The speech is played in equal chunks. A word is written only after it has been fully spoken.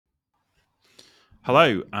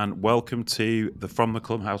Hello and welcome to the From the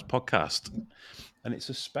Clubhouse podcast. And it's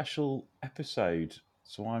a special episode.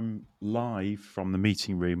 So I'm live from the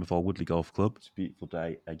meeting room of our Woodley Golf Club. It's a beautiful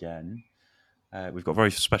day again. We've got a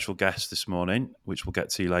very special guest this morning, which we'll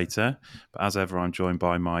get to later. But as ever, I'm joined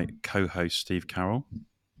by my co-host, Steve Carroll.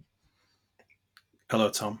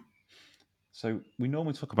 Hello, Tom. So we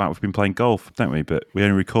normally talk about we've been playing golf, don't we? But we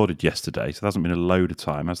only recorded yesterday, so there hasn't been a load of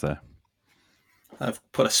time, has there? I've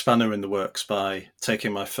put a spanner in the works by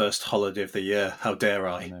taking my first holiday of the year. How dare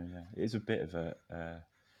I? No, yeah. It is a bit of a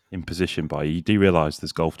imposition by you. You do realise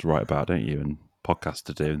there's golf to write about, don't you? And podcasts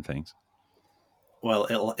to do and things. Well,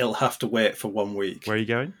 it'll have to wait for 1 week. Where are you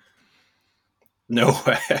going?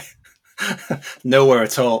 Nowhere. Nowhere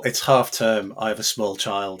at all. It's half term. I have a small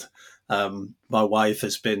child. My wife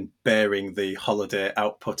has been bearing the holiday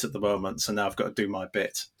output at the moment, so now I've got to do my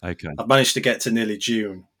bit. Okay. I've managed to get to nearly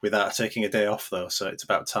June without taking a day off, though, so it's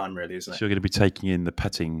about time, really, isn't it? So you're going to be taking in the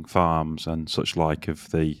petting farms and such like of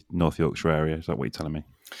the North Yorkshire area. Is that what you're telling me?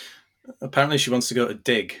 Apparently she wants to go to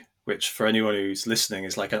Dig, which for anyone who's listening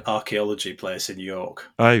is like an archaeology place in York.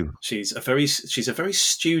 Oh, She's a very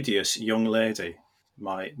studious young lady,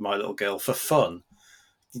 my little girl. For fun,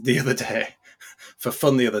 the other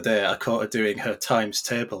day, I caught her doing her times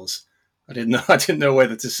tables. I didn't know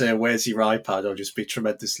whether to say "Where's your iPad" or just be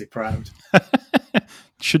tremendously proud.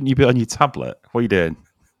 shouldn't you be on your tablet? What are you doing?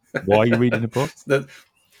 Why are you reading a book?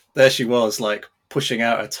 There she was, like pushing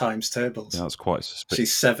out her times tables. Yeah, that's quite suspicious.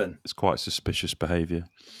 She's 7. It's quite suspicious behaviour.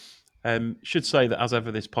 Should say that as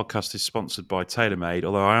ever, this podcast is sponsored by TaylorMade.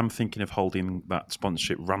 Although I am thinking of holding that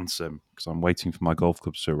sponsorship ransom because I'm waiting for my golf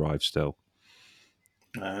clubs to arrive still.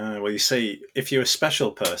 Well, you see, if you're a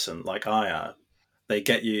special person like I am, they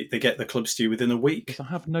get the clubs to you within a week. I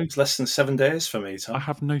have It's less than 7 days for me, Tom. I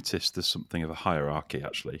have noticed there's something of a hierarchy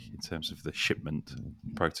actually in terms of the shipment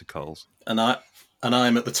protocols, and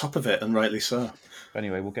I'm at the top of it, and rightly so.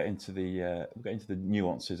 Anyway, we'll get into the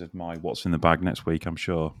nuances of my what's in the bag next week. I'm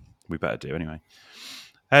sure we better do anyway.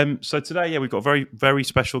 So today, we've got a very, very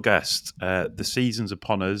special guest. The season's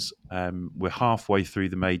upon us. We're halfway through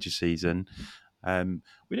the major season.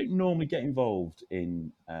 We don't normally get involved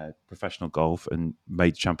in professional golf and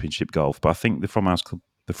major championship golf, but I think the From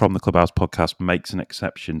the Clubhouse podcast makes an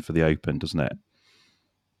exception for the Open, doesn't it?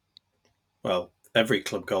 Well, every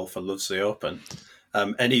club golfer loves the Open.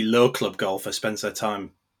 Any low club golfer spends their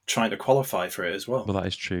time trying to qualify for it as well. Well, that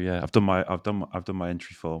is true. Yeah, I've done my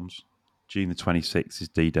entry forms. June the 26th is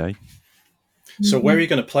D-Day. So where are you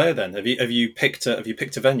going to play then? Have you picked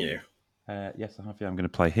a venue? Yes, I have. Yeah, I'm going to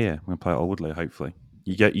play here. I'm going to play at Old Woodley. Hopefully,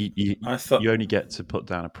 you only get to put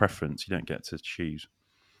down a preference. You don't get to choose.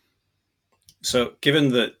 So,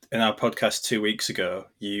 given that in our podcast 2 weeks ago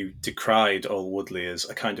you decried Old Woodley as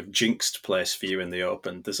a kind of jinxed place for you in the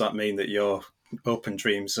Open, does that mean that your Open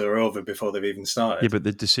dreams are over before they've even started? Yeah, but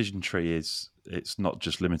the decision tree it's not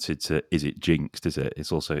just limited to is it jinxed, is it?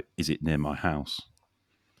 It's also is it near my house,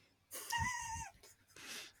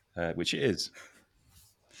 which it is.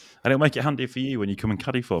 And it'll make it handy for you when you come and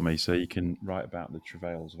caddy for me, so you can write about the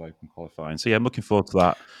travails of Open qualifying. So yeah, I'm looking forward to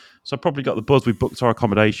that. So I've probably got the buzz. We've booked our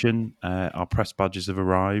accommodation. Our press badges have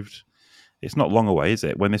arrived. It's not long away, is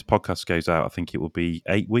it? When this podcast goes out, I think it will be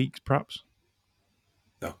 8 weeks, perhaps.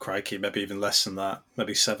 Oh, crikey, maybe even less than that,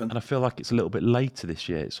 maybe 7. And I feel like it's a little bit later this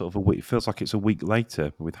year. It's sort of a week. It feels like it's a week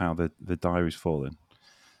later with how the diary's fallen.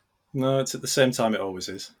 No, it's at the same time it always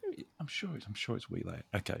is. I'm sure it's a week later.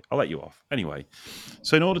 Okay, I'll let you off. Anyway,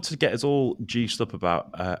 so in order to get us all juiced up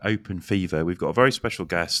about Open Fever, we've got a very special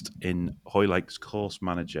guest in Hoylake's course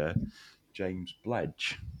manager, James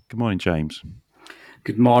Bledge. Good morning, James.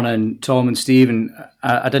 Good morning, Tom and Steve. And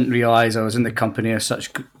I didn't realise I was in the company of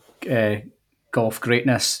such golf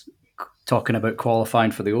greatness talking about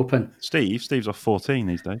qualifying for the Open. Steve's off 14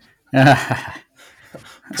 these days.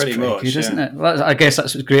 Pretty much, good, isn't it? Well, I guess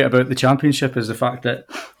that's what's great about the championship is the fact that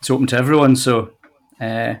it's open to everyone. So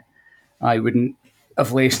I wouldn't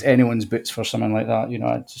have laced anyone's boots for something like that. You know,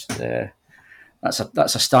 I just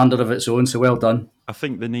that's a standard of its own. So well done. I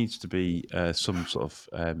think there needs to be some sort of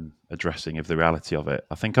addressing of the reality of it.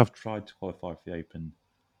 I think I've tried to qualify for the Open,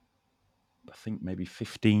 I think maybe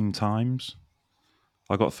 15 times.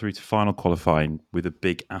 I got through to final qualifying with a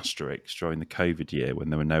big asterisk during the COVID year when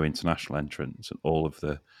there were no international entrants and all of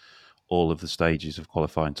the stages of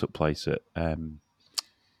qualifying took place at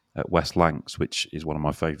West Lancs, which is one of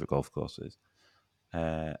my favourite golf courses.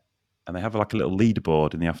 And they have like a little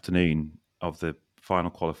leaderboard in the afternoon of the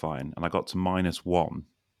final qualifying, and I got to -1,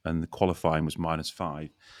 and the qualifying was -5,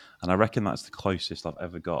 and I reckon that's the closest I've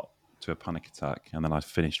ever got to a panic attack, and then I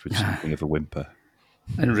finished with something of a whimper.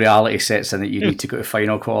 And reality sets in that you need to go to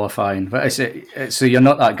final qualifying. But so you're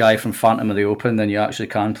not that guy from Phantom of the Open, then you actually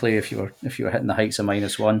can play if you were hitting the heights of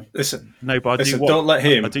 -1. Listen, No, but don't let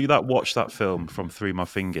him. I do watch that film from through my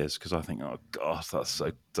fingers because I think, oh gosh,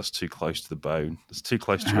 that's too close to the bone. That's too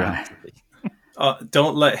close to reality.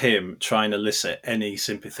 Don't let him try and elicit any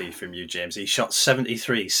sympathy from you, James. He shot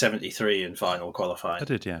 73 in final qualifying. I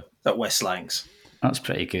did, yeah. At West Lancs. That's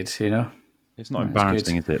pretty good, you know. It's not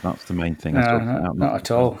embarrassing, is it? That's the main thing. Not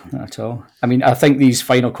at all. Not at all. I mean, I think these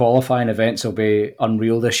final qualifying events will be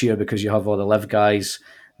unreal this year because you have all the live guys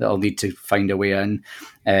that'll need to find a way in.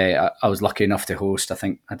 I was lucky enough to host, I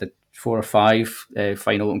think I did 4 or 5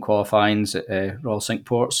 final and qualifyings at Royal Cinque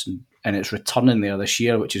Ports, and it's returning there this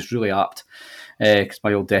year, which is really apt because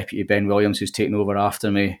my old deputy, Ben Williams, who's taken over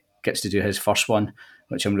after me, gets to do his first one,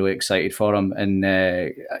 which I'm really excited for him. And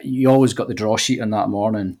you always got the draw sheet on that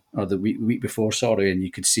morning, or the week before, sorry, and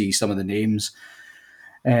you could see some of the names.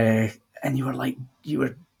 And you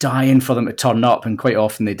were dying for them to turn up, and quite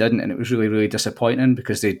often they didn't. And it was really, really disappointing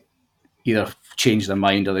because they either changed their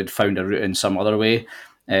mind or they'd found a route in some other way.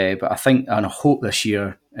 But I think and I hope this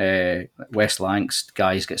year West Lancs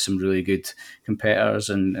guys get some really good competitors,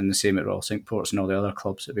 and the same at Royal Cinque Ports and all the other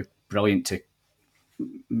clubs. It'd be brilliant to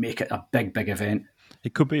make it a big, big event.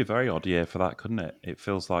 It could be a very odd year for that, couldn't it? It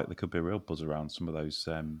feels like there could be a real buzz around some of those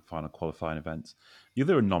final qualifying events. The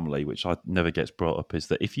other anomaly, which never gets brought up, is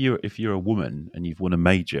that if you're a woman and you've won a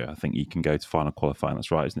major, I think you can go to final qualifying. That's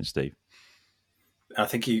right, isn't it, Steve? I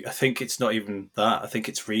think it's not even that. I think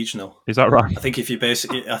it's regional. Is that right? I think if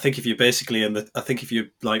you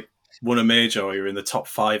like won a major or you're in the top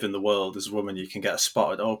 5 in the world as a woman, you can get a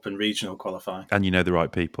spot at open regional qualifying. And you know the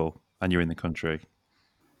right people, and you're in the country,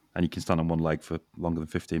 and you can stand on one leg for longer than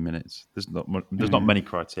 15 minutes. There's not many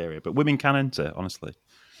criteria, but women can enter, honestly.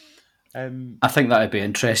 I think that would be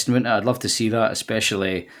interesting, wouldn't it? I'd love to see that,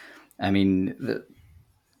 especially, I mean,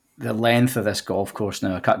 the length of this golf course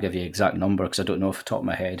now, I can't give you an exact number because I don't know off the top of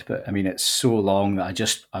my head, but I mean, it's so long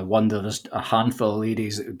that I wonder there's a handful of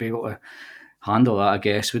ladies that would be able to handle that, I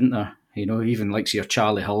guess, wouldn't there? You know, even like your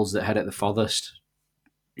Charlie Hills that hit it the furthest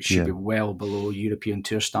should be well below European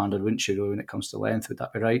Tour standard, wouldn't she, when it comes to length? Would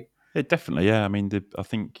that be right? Yeah, definitely, yeah. I mean, I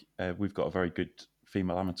think we've got a very good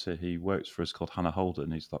female amateur who works for us called Hannah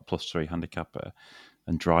Holden, who's that +3 handicapper,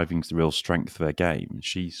 and driving's the real strength of her game. And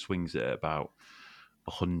she swings it at about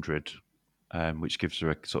 100, which gives her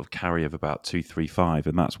a sort of carry of about 235,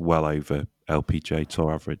 and that's well over LPGA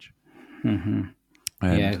Tour average. Mm-hmm.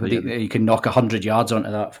 You can knock 100 yards onto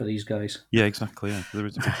that for these guys. Yeah, exactly. Yeah, there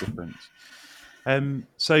is a big difference.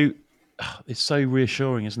 So it's so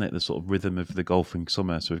reassuring, isn't it? The sort of rhythm of the golfing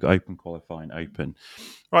summer. So we've got open qualifying, open.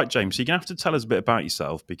 Right, James, so you're going to have to tell us a bit about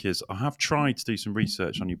yourself because I have tried to do some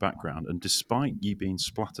research on your background, and despite you being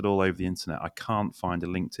splattered all over the internet, I can't find a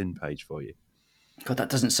LinkedIn page for you. God, that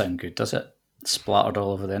doesn't sound good, does it? Splattered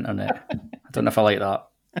all over the internet. I don't know if I like that.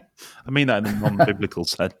 I mean that in a non-biblical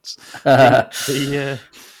sense.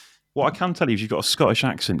 What I can tell you is you've got a Scottish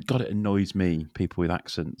accent. God, it annoys me, people with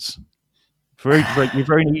accents. You're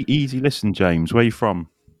very easy listen, James. Where are you from?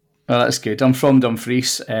 Oh, that's good. I'm from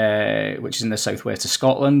Dumfries, which is in the southwest of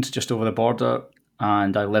Scotland, just over the border.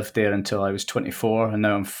 And I lived there until I was 24, and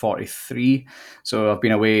now I'm 43. So I've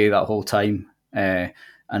been away that whole time, and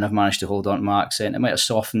I've managed to hold on to my accent. It might have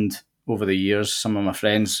softened over the years. Some of my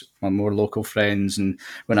friends, my more local friends, and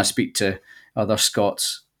when I speak to other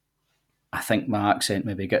Scots, I think my accent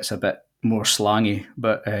maybe gets a bit more slangy,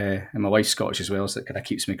 but and my wife's Scottish as well, so it kind of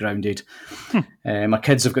keeps me grounded. My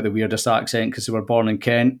kids have got the weirdest accent because they were born in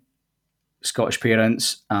Kent, Scottish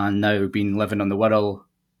parents, and now been living on the Wirral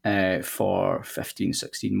for 15,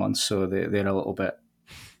 16 months, so they're a little bit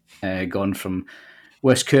gone from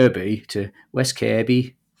West Kirby to West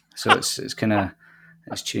Kirby, so it's kind of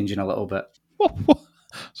it's changing a little bit.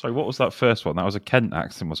 Sorry, what was that first one? That was a Kent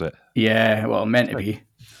accent, was it? Yeah, well, meant to be.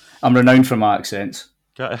 I'm renowned for my accents.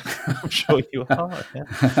 I'm sure you are.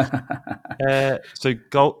 Yeah. So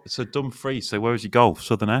Dumfries. So where was your golf?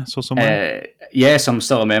 Southern S or somewhere? Yes, I'm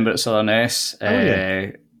still a member at Southern S.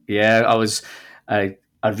 I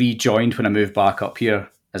rejoined when I moved back up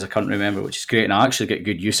here as a country member, which is great, and I actually get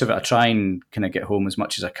good use of it. I try and kind of get home as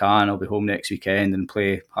much as I can. I'll be home next weekend and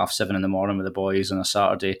play 7:30 in the morning with the boys on a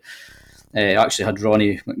Saturday. I actually had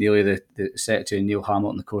Ronnie McNeely, the secretary, and Neil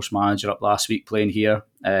Hamilton, the course manager, up last week playing here.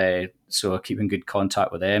 So I keep in good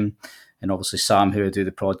contact with them. And obviously Sam, who I do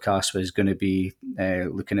the podcast with, is going to be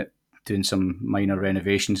looking at doing some minor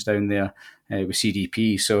renovations down there with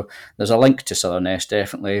CDP. So there's a link to Southern S,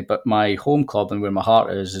 definitely. But my home club and where my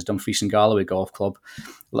heart is Dumfries and Galloway Golf Club.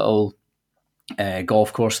 Little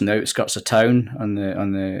golf course on the outskirts of town on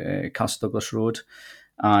the Castle Douglas Road,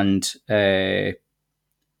 and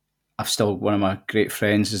I've still, one of my great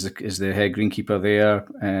friends is the head greenkeeper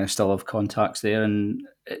there. Still have contacts there, and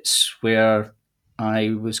it's where I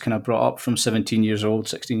was kind of brought up from 17 years old,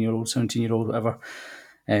 16-year-old, 17-year-old, whatever,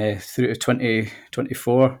 through to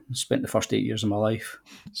 2024. Spent the first 8 years of my life.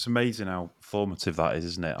 It's amazing how formative that is,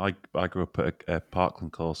 isn't it? I grew up at a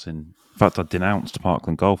Parkland course in fact, I denounced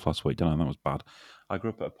Parkland Golf last week, didn't I? That was bad. I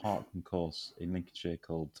grew up at a Parkland course in Lincolnshire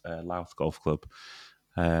called Louth Golf Club.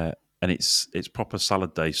 And it's proper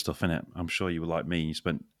salad day stuff, innit? I'm sure you were like me. You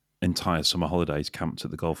spent entire summer holidays camped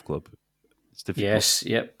at the golf club. It's difficult. Yes,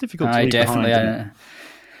 yep. Difficult to leave definitely. behind.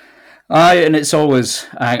 And it's always,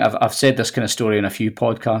 I've said this kind of story in a few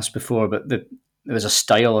podcasts before, but there was a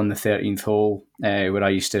style on the 13th hole where I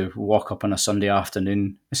used to walk up on a Sunday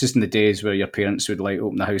afternoon. This is in the days where your parents would like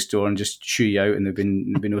open the house door and just shoo you out, and there'd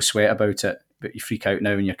be no sweat about it. But you freak out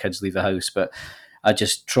now when your kids leave the house. But I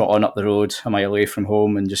just trot on up the road a mile away from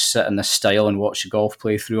home and just sit in this style and watch the golf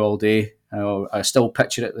play through all day. I still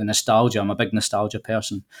picture it, the nostalgia. I'm a big nostalgia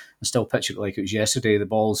person. I still picture it like it was yesterday. The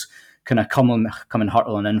balls kind of coming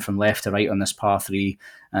hurtling in from left to right on this par 3,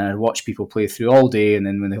 and I'd watch people play through all day, and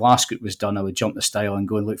then when the last group was done, I would jump the stile and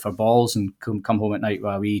go and look for balls and come home at night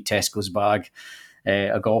with a wee Tesco's bag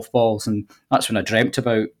of golf balls. And that's when I dreamt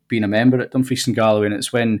about being a member at Dumfries and Galloway, and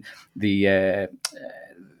it's when there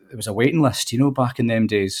was a waiting list, back in them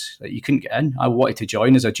days that you couldn't get in. I wanted to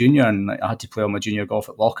join as a junior, and I had to play all my junior golf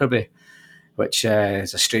at Lockerbie, which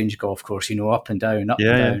is a strange golf course, up and down, up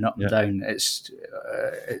and down. It's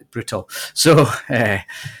brutal. So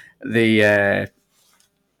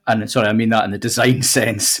and sorry, I mean that in the design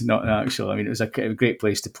sense, not actual. I mean, it was a great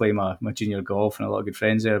place to play my junior golf, and a lot of good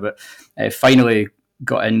friends there. But finally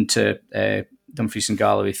got into Dumfries and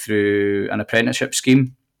Galloway through an apprenticeship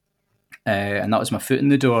scheme. And that was my foot in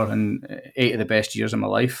the door, and 8 of the best years of my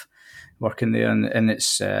life working there. And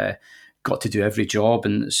it's got to do every job,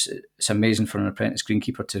 and it's amazing for an apprentice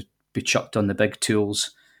greenkeeper to be chucked on the big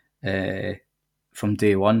tools from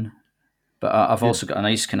day one. But I've also got a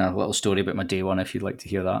nice kind of little story about my day one, if you'd like to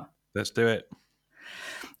hear that. Let's do it.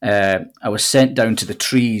 I was sent down to the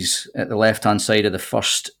trees at the left-hand side of the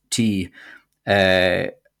first tee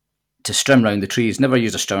to strim around the trees. Never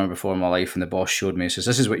used a strimmer before in my life, and the boss showed me. He says,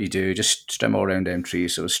 "This is what you do, just strim all around them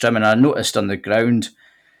trees." So I was strimming, and I noticed on the ground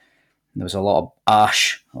there was a lot of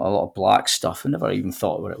ash, a lot of black stuff. I never even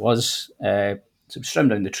thought what it was. So I strimmed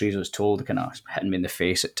down the trees, I was told, kind of hitting me in the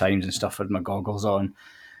face at times and stuff. I had my goggles on.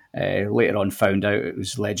 Later on found out it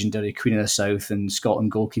was legendary Queen of the South and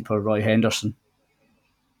Scotland goalkeeper Roy Henderson.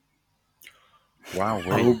 Wow.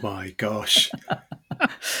 Oh my gosh.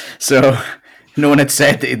 So no one had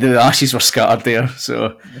said that the ashes were scattered there.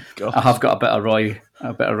 So I have got a bit of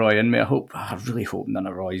Roy in me. I really hope none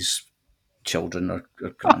of Roy's children or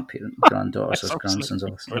granddaughters or grandsons are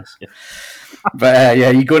listening. But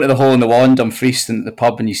you go into the hole in the wall in Dumfries and the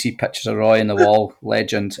pub, and you see pictures of Roy on the wall,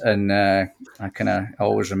 legend, and I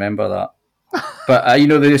always remember that. But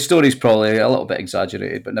the story's probably a little bit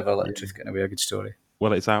exaggerated, but never let the truth get away. A good story.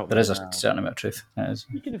 Well, it's out. There is a certain amount of truth.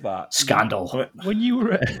 Speaking of that, scandal. When you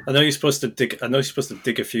were, I know you're supposed to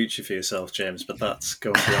dig a future for yourself, James, but that's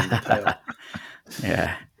going beyond the pale.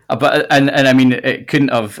 Yeah. But I mean, it couldn't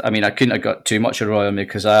have. I mean, I couldn't have got too much of Roy on me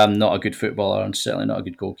because I am not a good footballer and certainly not a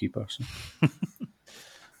good goalkeeper. So.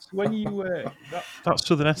 When you that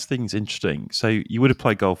Southern S thing's interesting. So you would have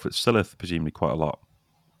played golf at Silloth, presumably quite a lot.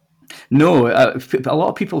 No, a lot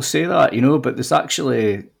of people say that, but there's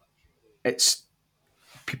actually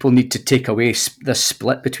people need to take away this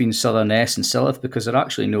split between Southern S and Silloth because they're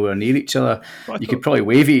actually nowhere near each other. You could probably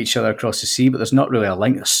wave at each other across the sea, but there's not really a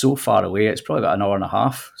link. They're so far away. It's probably about an hour and a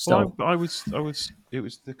half. Still. Well, it was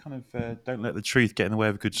the kind of don't let the truth get in the way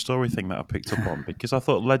of a good story thing that I picked up on because I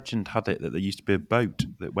thought legend had it that there used to be a boat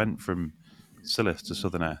that went from Silloth to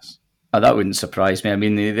Southern S. Oh, that wouldn't surprise me. I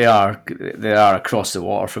mean, they are across the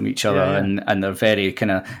water from each other, and they're very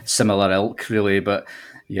kind of similar ilk, really. But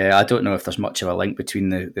yeah, I don't know if there's much of a link between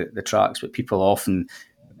the tracks. But people often,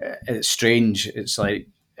 it's strange. It's like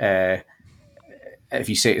if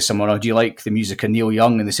you say to someone, "Oh, do you like the music of Neil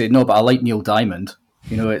Young?" and they say, "No, but I like Neil Diamond."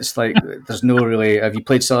 It's like there's no really. Have you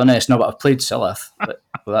played Southern S? No, but I've played Silloth. But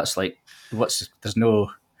that's like there's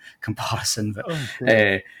no comparison. But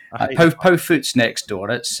Powfoot's next door.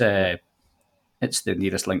 It's the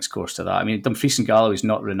nearest links course to that. I mean, Dumfries and Galloway is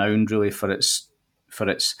not renowned really for its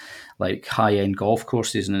like high end golf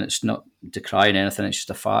courses, and it's not decrying anything. It's just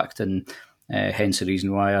a fact, and hence the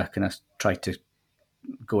reason why I kind of tried to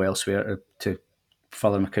go elsewhere to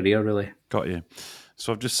further my career. Really, got you.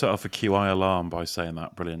 So I've just set off a QI alarm by saying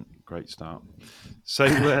that. Brilliant, Great start.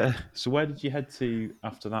 So, so where did you head to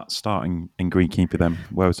after that? Starting in greenkeeper, then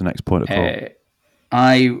where was the next point of call?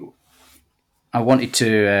 I wanted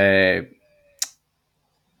to.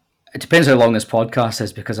 It depends how long this podcast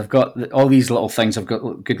is because I've got all these little things. I've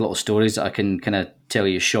got good little stories that I can kind of tell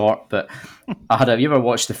you short. But have you ever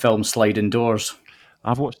watched the film Sliding Doors?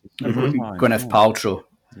 I've watched it several times. Gwyneth Paltrow.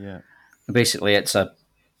 Yeah. Basically,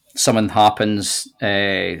 something happens.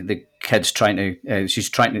 The kid's Gwyneth's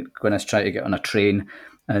trying to get on a train,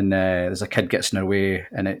 and there's a kid gets in her way,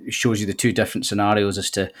 and it shows you the two different scenarios as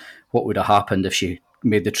to what would have happened if she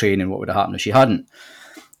made the train and what would have happened if she hadn't.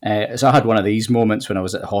 So I had one of these moments when I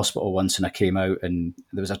was at the hospital once, and I came out and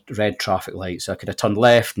there was a red traffic light, so I could have turned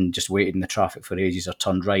left and just waited in the traffic for ages, or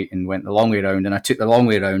turned right and went the long way around, and I took the long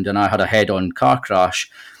way around, and I had a head-on car crash.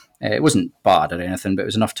 It wasn't bad or anything, but it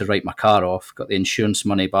was enough to write my car off, got the insurance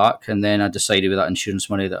money back, and then I decided with that insurance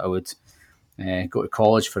money that I would go to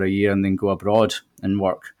college for a year and then go abroad and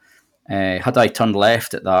work. Had I turned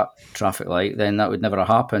left at that traffic light, then that would never have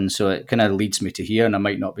happened. So it kind of leads me to here, and I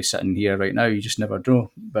might not be sitting here right now. You just never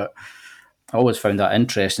know. But I always found that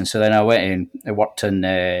interesting. So then I went and I worked in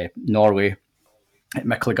Norway at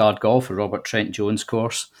Micklegard Golf, a Robert Trent Jones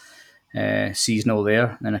course, seasonal there.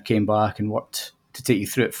 And then I came back and worked, to take you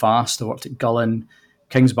through it fast, I worked at Gullin,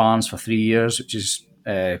 Kingsbarns for 3 years, which is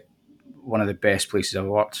one of the best places I've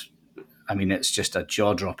worked. I mean, it's just a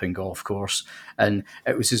jaw-dropping golf course. And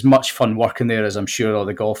it was as much fun working there as I'm sure all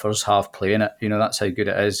the golfers have playing it. You know, that's how good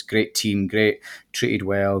it is. Great team, great, treated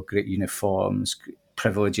well, great uniforms,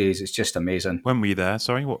 privileges. It's just amazing. When were you there?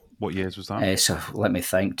 Sorry, what years was that? So let me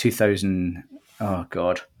think. 2007,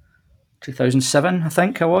 I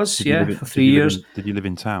think I was. For 3 years. Did you live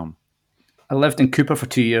in town? I lived in Cooper for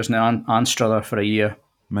 2 years now, and Anstruther for a year.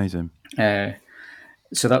 Amazing.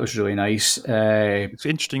 So that was really nice. It's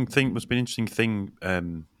an interesting thing. Must be an interesting thing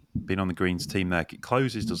being on the Greens team there. It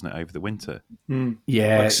closes, doesn't it, over the winter?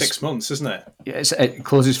 Yeah, like 6 months, isn't it? Yeah, it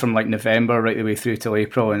closes from like November right the way through till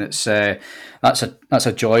April, and it's that's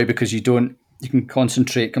a joy because you can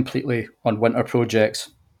concentrate completely on winter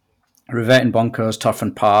projects, revetting bunkers, turf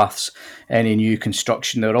and paths, any new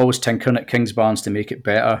construction. They're always tinkering at Kingsbarns to make it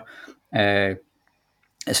better.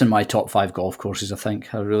 It's in my top 5 golf courses, I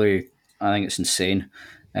think. I think it's insane.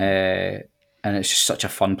 And it's just such a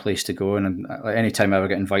fun place to go. And anytime I ever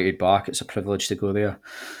get invited back, it's a privilege to go there.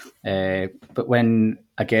 But when,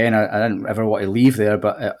 again, I didn't ever want to leave there,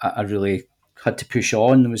 but I really had to push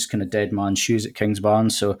on. There was kind of dead man's shoes at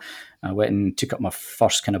Kingsbarns. So I went and took up my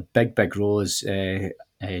first kind of big role as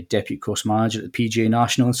deputy course manager at the PGA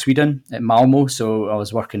National in Sweden at Malmo. So I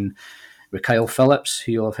was working with Kyle Phillips,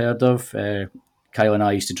 who you'll have heard of. Kyle and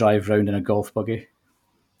I used to drive around in a golf buggy.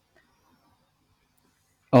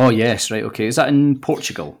 Oh, yes, right, okay. Is that in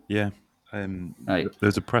Portugal? Yeah. Right. There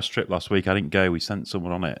was a press trip last week. I didn't go. We sent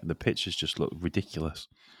someone on it. The pictures just look ridiculous.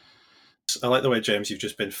 I like the way, James, you've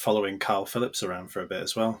just been following Carl Phillips around for a bit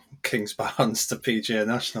as well. Kingsbarns to PGA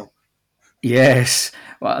National. Yes.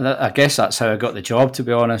 Well, I guess that's how I got the job, to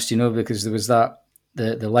be honest, because there was the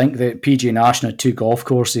link. The PGA National had 2 golf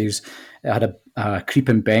courses. It had a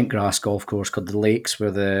creeping bentgrass golf course called the Lakes,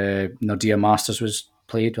 where the Nordea Masters was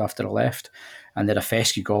played after I left, and they had a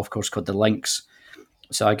fescue golf course called the Links.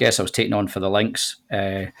 So I guess I was taken on for the Links,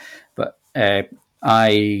 but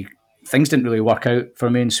things didn't really work out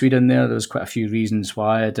for me in Sweden. There was quite a few reasons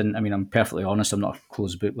why I didn't. I mean, I'm perfectly honest. I'm not a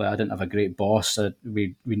closed book. I didn't have a great boss.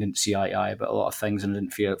 We didn't see eye to eye about a lot of things, and I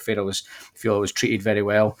didn't feel I was treated very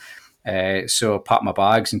well. So I packed my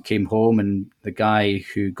bags and came home, and the guy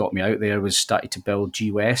who got me out there was starting to build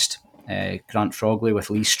G West, Grant Frogley with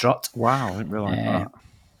Lee Strutt. Wow, I didn't realise that.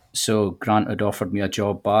 So Grant had offered me a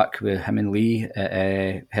job back with him and Lee,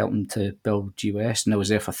 helping to build G West, and I was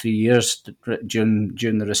there for 3 years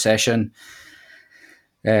during the recession.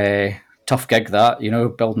 Tough gig that,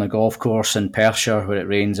 building a golf course in Perthshire where it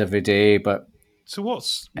rains every day. But so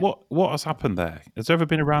what has happened there? Has there ever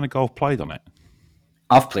been a round of golf played on it?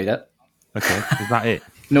 I've played it. Okay, is that it?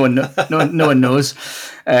 No one knows.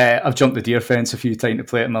 I've jumped the deer fence a few times to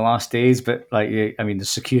play it in my last days, but there's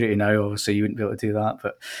security now, obviously you wouldn't be able to do that.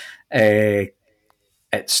 But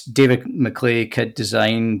it's David McClay kid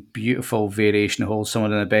design, beautiful variation holes, some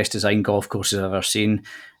of the best designed golf courses I've ever seen.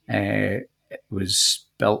 It was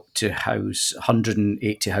built to house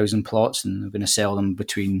 180 housing plots, and they're going to sell them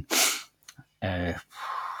between 1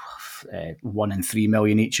 and 3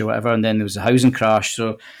 million each or whatever. And then there was a housing crash,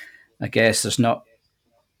 so I guess there's not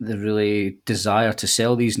the really desire to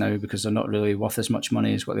sell these now because they're not really worth as much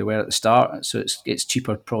money as what they were at the start. So it's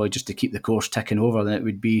cheaper probably just to keep the course ticking over than it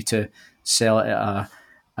would be to sell it at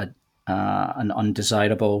an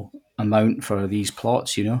undesirable amount for these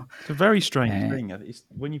plots, you know. It's a very strange thing. It's,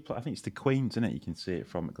 when you play, I think it's the Queen's, isn't it? You can see it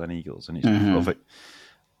from Glen Eagles, and it's sort of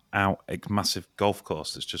out a massive golf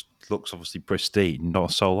course that just looks obviously pristine, not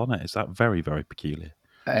a soul on it. Is that very, very peculiar?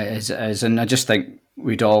 It is, and I just think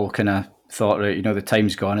we'd all kind of thought, right, you know, the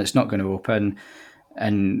time's gone, it's not going to open,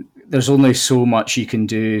 and there's only so much you can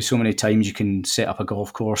do, so many times you can set up a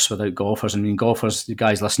golf course without golfers. I mean, golfers, the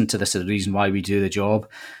guys listen to this, are the reason why we do the job,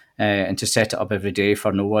 and to set it up every day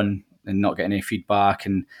for no one and not get any feedback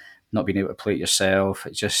and not being able to play it yourself,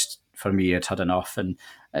 it just, for me, I'd had enough. And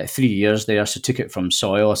 3 years there, so took it from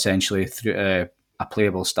soil essentially through a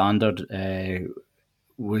playable standard,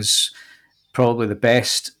 was probably the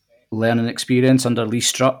best learning experience under Lee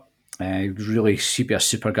Strutt. Really, he'd be a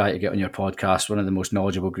super guy to get on your podcast. One of the most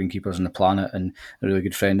knowledgeable greenkeepers on the planet, and a really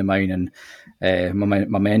good friend of mine, and my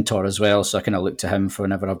mentor as well. So I kind of look to him for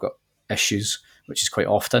whenever I've got issues, which is quite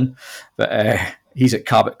often. But he's at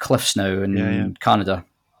Cabot Cliffs now in Canada.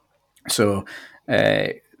 So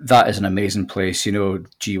that is an amazing place, you know.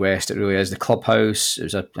 G West, it really is. The clubhouse,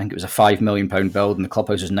 I think it was a £5 million build, and the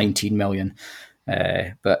clubhouse was 19 million.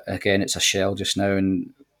 But again, it's a shell just now,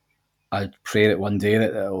 and I pray that one day that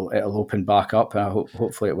it'll open back up. And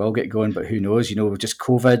hopefully it will get going, but who knows? You know, just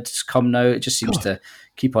COVID's come now. It just seems to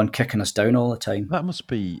keep on kicking us down all the time. That must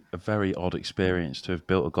be a very odd experience to have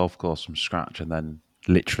built a golf course from scratch and then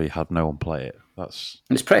literally had no one play it.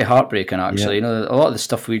 It's pretty heartbreaking, actually. You know, a lot of the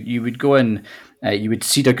stuff you would go in, you would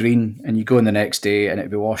seed a green, and you go in the next day, and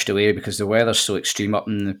it'd be washed away because the weather's so extreme up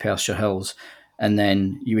in the Perthshire Hills. And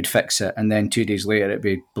then you would fix it, and then 2 days later it'd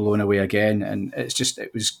be blown away again. And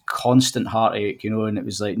it was constant heartache, you know. And it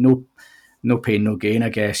was like no pain, no gain, I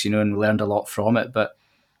guess, you know. And we learned a lot from it, but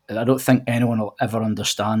I don't think anyone will ever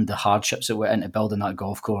understand the hardships that went into building that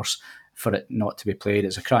golf course for it not to be played.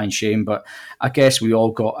 It's a crying shame, but I guess we all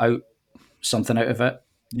got something out of it.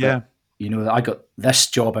 Yeah. But, you know, I got this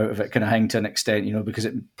job out of it, kind of hang to an extent, you know, because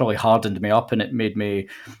it probably hardened me up, and it made me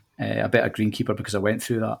a better greenkeeper because I went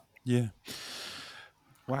through that. Yeah.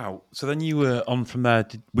 Wow. So then you were on from there.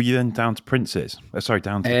 Were you then down to Prince's?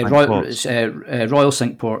 Down to Royal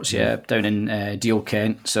Cinque Ports, down in Deal,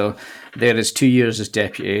 Kent. So there is 2 years as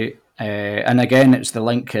deputy. And again, it was the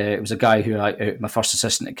link. It was a guy who my first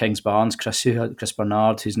assistant at Kings Barnes, Chris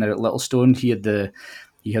Bernard, who's now at Littlestone.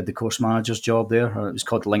 He had the course manager's job there. Or it was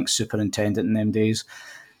called Link Superintendent in them days.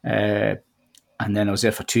 And then I was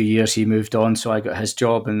there for 2 years. He moved on, so I got his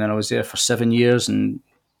job. And then I was there for 7 years and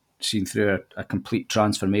seen through a complete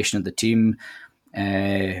transformation of the team.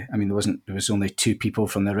 I mean, there was only 2 people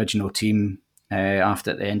from the original team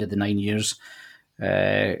after at the end of the 9 years.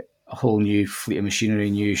 A whole new fleet of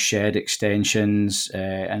machinery, new shed extensions,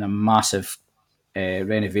 and a massive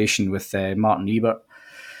renovation with Martin Ebert.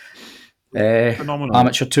 Phenomenal.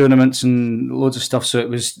 Amateur tournaments and loads of stuff. So it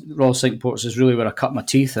was Royal Cinque Ports is really where I cut my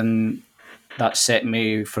teeth, and that set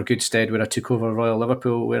me for good stead where I took over Royal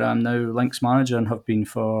Liverpool, where I'm now links manager and have been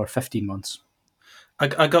for 15 months.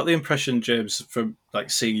 I got the impression, James, from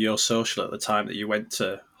seeing your social at the time that you went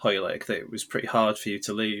to Hoylake, that it was pretty hard for you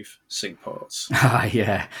to leave Cinque Ports.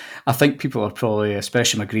 Yeah, I think people are probably,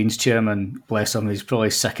 especially my Greens chairman, bless him, he's probably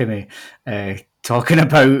sick of me talking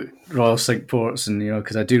about Royal Cinque Ports, and you know,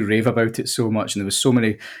 because I do rave about it so much, and there was so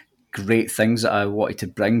many great things that I wanted to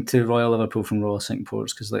bring to Royal Liverpool from Royal Cinque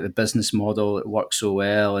Ports, because the business model, it works so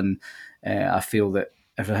well, and I feel that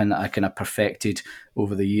everything that I kind of perfected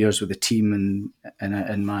over the years with the team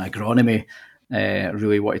and my agronomy,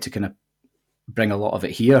 really wanted to kind of bring a lot of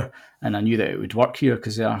it here, and I knew that it would work here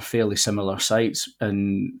because they are fairly similar sites,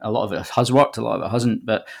 and a lot of it has worked, a lot of it hasn't.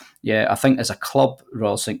 But yeah, I think as a club,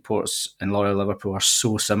 Royal Cinque Ports and Royal Liverpool are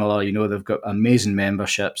so similar. You know, they've got amazing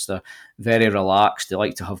memberships, they're very relaxed, they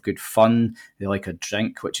like to have good fun, they like a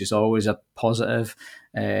drink, which is always a positive.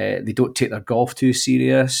 They don't take their golf too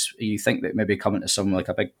serious. You think that maybe coming to something like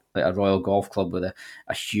a Royal Golf Club with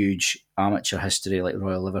a huge amateur history like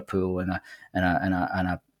Royal Liverpool and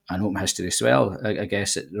an open history as well, I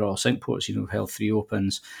guess, at Royal Cinque Ports, you know, held 3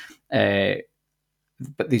 opens.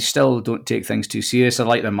 But they still don't take things too serious. I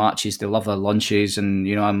like their matches, they love their lunches, and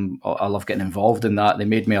you know, I love getting involved in that. They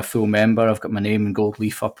made me a full member. I've got my name and gold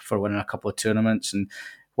leaf up for winning a couple of tournaments, and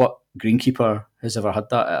what greenkeeper has ever had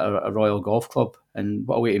that at a Royal Golf Club? And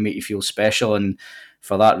what a way to make you feel special. And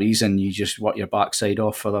for that reason, you just work your backside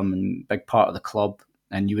off for them, and big part of the club,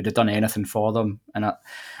 and you would have done anything for them. And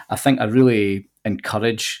I think I really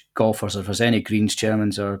encourage golfers, if there's any greens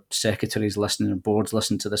chairmans or secretaries listening or boards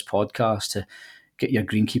listening to this podcast, to get your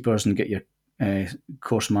greenkeepers and get your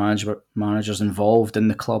course managers involved in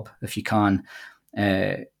the club if you can.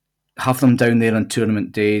 Have them down there on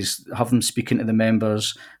tournament days, have them speaking to the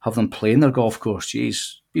members, have them playing their golf course.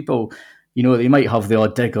 Jeez, people, they might have the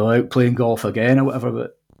odd dig out playing golf again or whatever,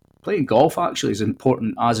 but playing golf actually is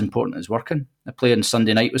as important as working. I play on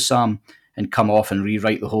Sunday night with Sam and come off and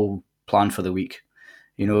rewrite the whole plan for the week,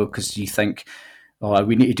 because you think, oh,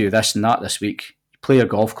 we need to do this and that this week. You play a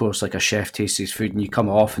golf course like a chef tastes his food, and you come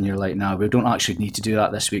off and you're like, nah, we don't actually need to do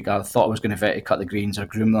that this week. I thought I was going to cut the greens or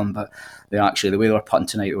groom them, but the way they were putting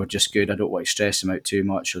tonight, they were just good. I don't want to stress them out too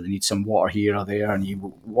much, or they need some water here or there. And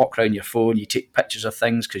you walk around your phone, you take pictures of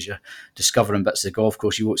things because you're discovering bits of the golf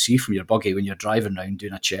course you won't see from your buggy when you're driving around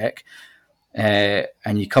doing a check.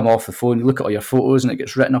 And you come off the phone, you look at all your photos, and it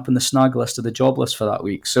gets written up in the snag list of the job list for that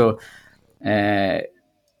week. So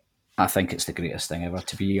I think it's the greatest thing ever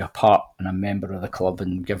to be a part and a member of the club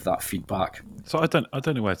and give that feedback. So I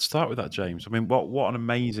don't know where to start with that, James. I mean, what an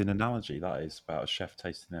amazing analogy that is about a chef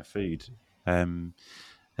tasting their food, and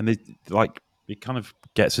it kind of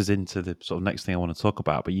gets us into the sort of next thing I want to talk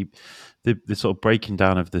about. But the sort of breaking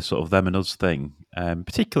down of the sort of them and us thing,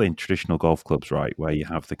 particularly in traditional golf clubs, right, where you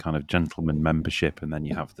have the kind of gentleman membership and then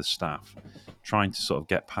you have the staff. Trying to sort of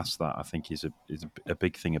get past that, I think, is a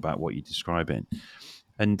big thing about what you're describing,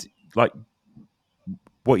 and like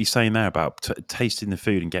what you're saying there about tasting the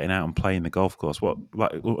food and getting out and playing the golf course. What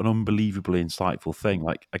an unbelievably insightful thing.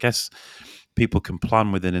 Like, I guess people can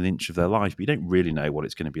plan within an inch of their life, but you don't really know what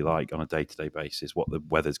it's going to be like on a day-to-day basis, what the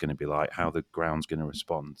weather's going to be like, how the ground's going to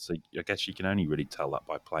respond. So I guess you can only really tell that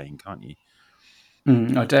by playing, can't you?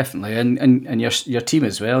 No, definitely, and your team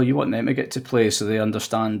as well. You want them to get to play so they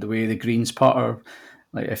understand the way the greens putter.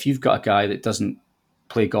 Like, if you've got a guy that doesn't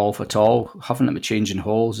play golf at all, having them changing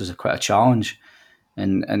holes is quite a challenge.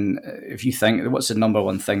 And if you think, what's the number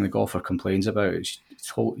one thing the golfer complains about? It's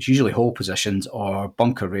usually hole positions or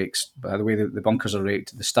bunker rakes, by the way the bunkers are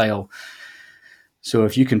raked, the style. So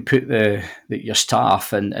if you can put your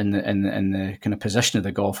staff in the kind of position of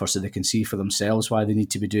the golfer so they can see for themselves why they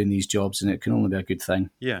need to be doing these jobs, and it can only be a good thing.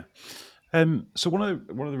 Yeah. So one of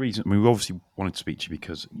the reasons, we obviously wanted to speak to you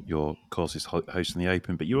because your course is hosting the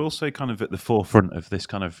Open, but you're also kind of at the forefront of this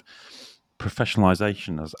kind of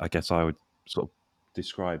professionalisation, as I guess I would sort of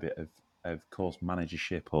describe it, of course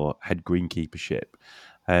managership or head greenkeepership.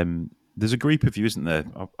 There's a group of you, isn't there?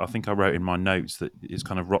 I think I wrote in my notes that it's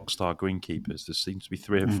kind of rock star greenkeepers. There seems to be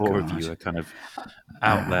 3 or 4 of you are kind of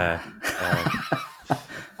out there,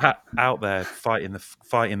 out there fighting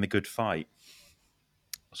the good fight.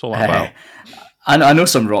 That's all about. I know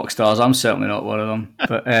some rock stars. I'm certainly not one of them,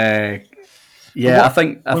 but yeah, I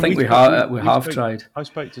think we have tried. We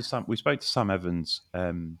spoke to Sam Evans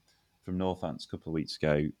from Northants a couple of weeks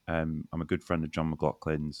ago. I'm a good friend of John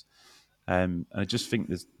McLaughlin's, and I just think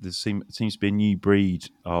there seems to be a new breed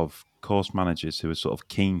of course managers who are sort of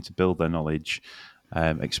keen to build their knowledge,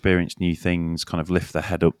 experience new things, kind of lift their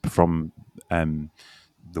head up from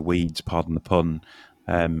the weeds, pardon the pun,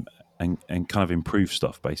 and kind of improve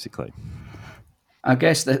stuff, basically. I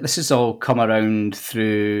guess this has all come around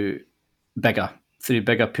through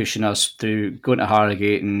Bigger pushing us, through going to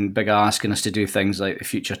Harrogate and Bigger asking us to do things like the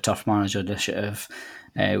Future Turf Manager Initiative,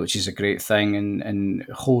 which is a great thing, and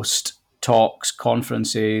host talks,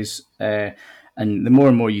 conferences, and the more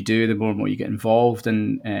and more you do, the more and more you get involved.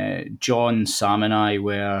 And John, Sam and I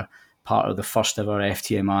were part of the first ever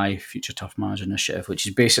FTMI, Future Turf Manager Initiative, which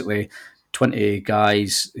is basically 20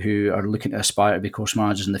 guys who are looking to aspire to be course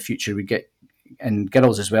managers in the future. We get, and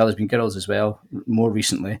girls as well, more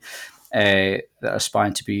recently, that are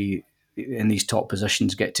aspiring to be in these top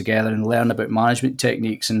positions, get together and learn about management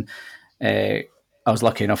techniques. And I was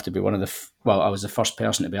lucky enough to be I was the first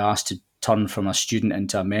person to be asked to turn from a student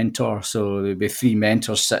into a mentor. So there'd be 3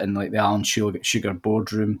 mentors sitting like the Alan Sugar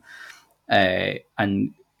boardroom,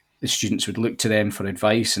 and the students would look to them for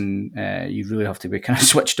advice, and you really have to be kind of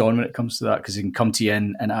switched on when it comes to that, because they can come to you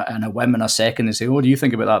in a whim in a second and say, "Oh, what do you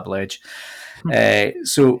think about that, Bledge?"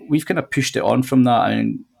 So we've kind of pushed it on from that.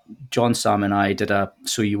 And John, Sam and I did a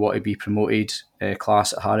So You Want to Be Promoted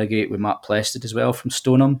class at Harrogate with Matt Plested as well from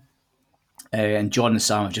Stoneham. And John and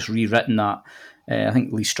Sam have just rewritten that. I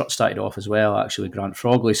think Lee Strutt started off as well, actually, Grant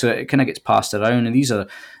Frogley. So it kind of gets passed around. And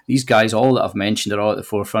these guys, all that I've mentioned, are all at the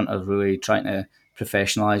forefront of really trying to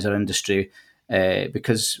professionalise our industry,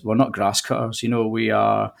 because we're not grass cutters. We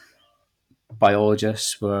are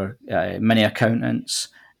biologists, we're mini accountants,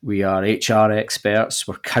 we are HR experts,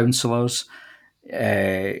 we're counsellors,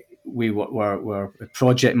 we're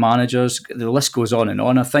project managers. The list goes on and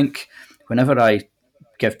on. I think whenever I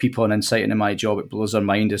give people an insight into my job, it blows their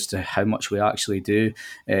mind as to how much we actually do.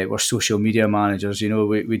 We're social media managers.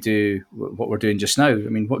 We do what we're doing just now. I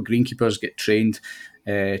mean, what greenkeepers get trained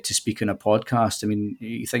to speak on a podcast? I mean,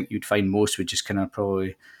 you think you'd find most would just kind of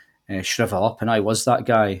probably shrivel up, and I was that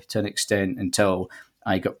guy to an extent until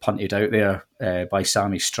I got punted out there by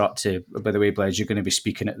Sammy Strutt to, by the way, Bledge, you're going to be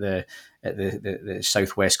speaking at the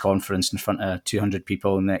Southwest Conference in front of 200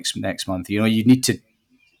 people next month. You need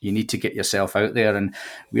to get yourself out there, and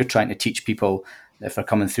we're trying to teach people that if they're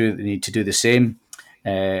coming through, they need to do the same.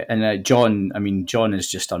 John is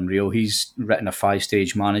just unreal. He's written a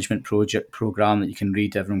 5-stage management program that you can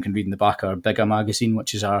read. Everyone can read in the back of our bigger magazine,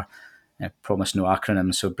 which is our promise no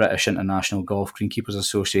acronym, so British International Golf Greenkeepers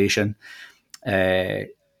Association. And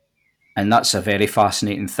that's a very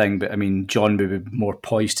fascinating thing. But I mean, John would be more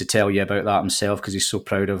poised to tell you about that himself because he's so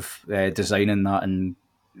proud of designing that, and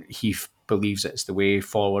he believes it's the way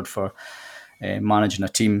forward for managing a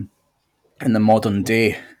team in the modern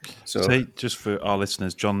day. So, say, just for our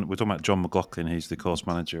listeners, John, we're talking about John McLaughlin, who's the course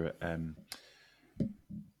manager at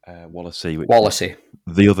Wallasey, which Wallasey,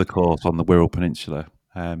 the other course on the Wirral Peninsula.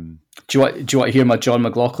 Do you want to hear my John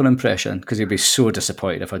McLaughlin impression? Because he'll be so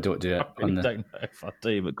disappointed if I don't do it. I really don't know if I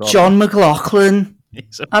do, but John McLaughlin.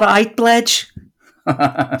 All right, Bledge.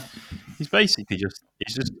 He is basically just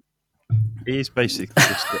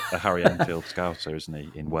a Harry Enfield scouser, isn't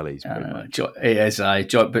he? In Wellies, pretty much. He is,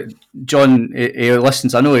 John. But John, he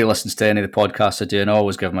listens. I know he listens to any of the podcasts I do, and I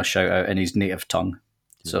always give him a shout out in his native tongue.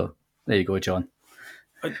 Yeah. So there you go, John.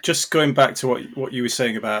 Just going back to what you were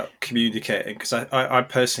saying about communicating, because I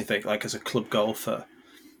personally think, like, as a club golfer,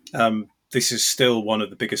 this is still one of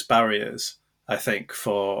the biggest barriers, I think,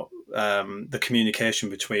 for the communication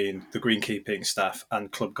between the greenkeeping staff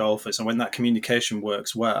and club golfers. And when that communication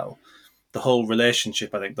works well, the whole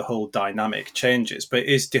relationship, I think, the whole dynamic changes. But it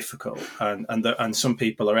is difficult, and some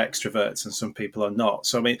people are extroverts and some people are not.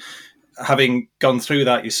 So I mean, having gone through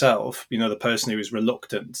that yourself, the person who is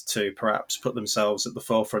reluctant to perhaps put themselves at the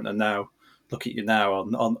forefront, and now look at you now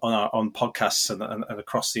on podcasts and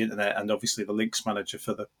across the internet, and obviously the links manager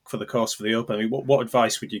for the course for the Open. I mean, what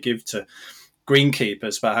advice would you give to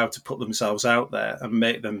greenkeepers about how to put themselves out there and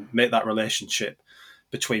make that relationship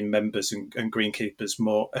between members and greenkeepers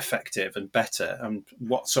more effective and better? And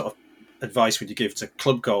what sort of advice would you give to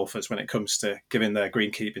club golfers when it comes to giving their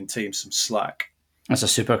greenkeeping team some slack? That's a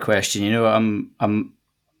super question. I'm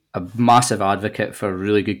a massive advocate for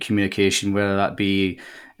really good communication, whether that be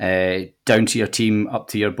down to your team, up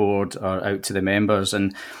to your board, or out to the members.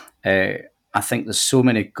 And I think there's so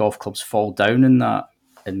many golf clubs fall down in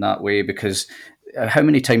that way, because how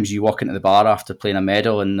many times you walk into the bar after playing a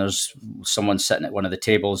medal and there's someone sitting at one of the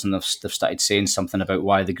tables and they've started saying something about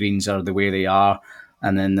why the greens are the way they are,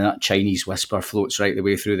 and then that Chinese whisper floats right the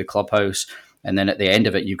way through the clubhouse. And then at the end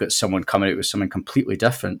of it, you've got someone coming out with something completely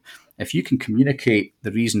different. If you can communicate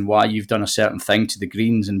the reason why you've done a certain thing to the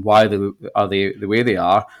greens and why they are the way they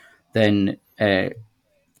are, then they're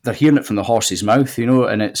hearing it from the horse's mouth,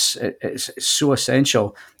 and it's so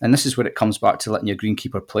essential. And this is where it comes back to letting your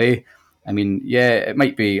greenkeeper play. I mean, yeah, it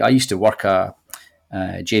might be. I used to work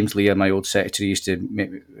James Lear, my old secretary, used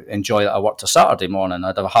to enjoy that I worked a Saturday morning.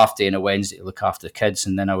 I'd have a half day and a Wednesday to look after the kids,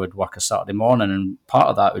 and then I would work a Saturday morning. And part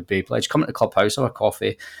of that would be, Bledge, come to the clubhouse, have a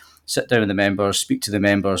coffee, sit down with the members, speak to the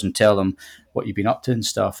members and tell them what you've been up to and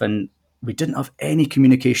stuff. And we didn't have any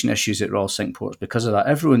communication issues at Royal Cinque Ports because of that.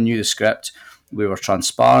 Everyone knew the script. We were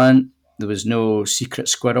transparent. There was no secret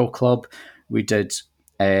squirrel club. We did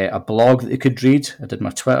a blog that they could read. I did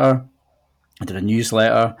my Twitter. I did a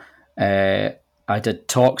newsletter. I did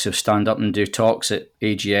talks of stand up and do talks at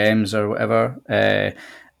AGMs or whatever,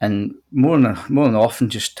 and more than often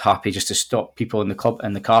just happy just to stop people in the club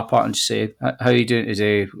in the car park and just say, "How are you doing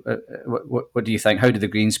today? What do you think? How did the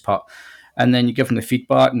greens putt?" And then you give them the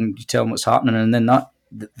feedback and you tell them what's happening, and then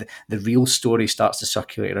the real story starts to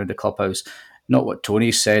circulate around the clubhouse. Not what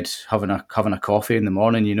Tony said, having a coffee in the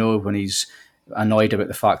morning, when he's annoyed about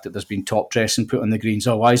the fact that there's been top dressing put on the greens.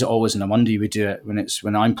 Oh, why is it always on a Monday we do it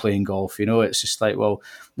when I'm playing golf? It's just like, well,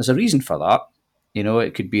 there's a reason for that.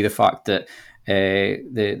 It could be the fact that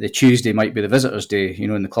the Tuesday might be the visitors' day,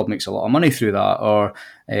 and the club makes a lot of money through that, or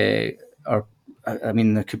I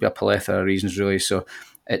mean, there could be a plethora of reasons really. So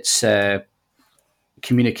it's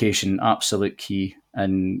communication, absolute key,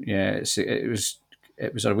 and yeah, it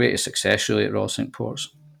was our way to success really at Royal Cinque Ports.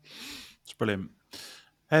 It's brilliant.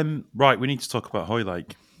 Right, we need to talk about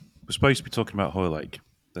Hoylake. We're supposed to be talking about Hoylake.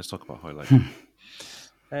 Let's talk about Hoylake.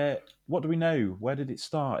 What do we know? Where did it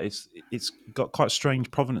start? It's got quite strange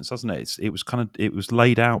provenance, hasn't it? It was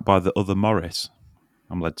laid out by the other Morris,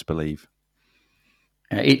 I'm led to believe.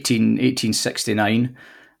 1869.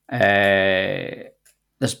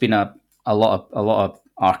 There's been a lot of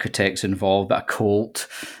architects involved, but a Colt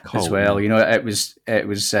as well. Yeah. It was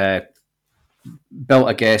built,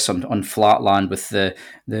 I guess, on flat land with the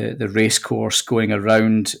race course going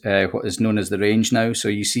around what is known as the range now. So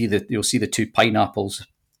you'll see the two pineapples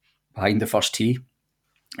behind the first tee.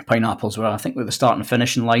 Pineapples were, I think, with the start and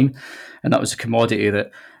finishing line, and that was a commodity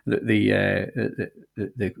that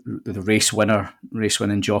the race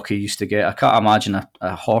winning jockey used to get. I can't imagine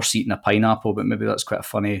a horse eating a pineapple, but maybe that's quite a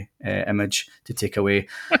funny image to take away.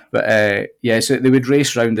 But so they would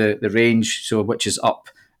race around the range, so which is up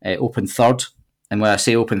open third. And when I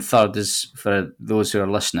say open third, is for those who are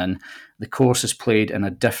listening, the course is played in a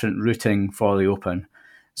different routing for the open.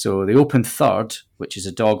 So the open third, which is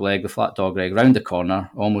a the flat dog leg, round the corner,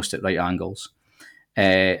 almost at right angles,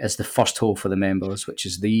 is the first hole for the members, which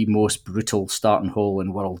is the most brutal starting hole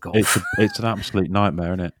in world golf. It's an absolute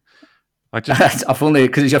nightmare, isn't it? I've only,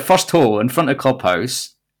 because it's your first hole in front of the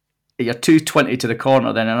clubhouse, you're 220 to the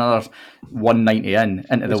corner, then another 190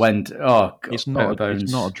 into the wind. Oh, God, it's not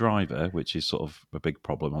a driver, which is sort of a big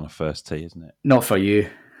problem on a first tee, isn't it? Not for you.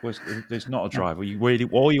 Well, there's not a driver. You really,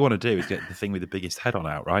 all you want to do is get the thing with the biggest head on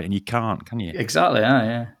out, right? And you can't, can you? Exactly.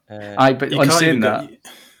 Yeah. But on saying that,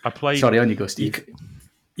 I played. Sorry, on you go, Steve.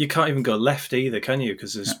 You can't even go left either, can you?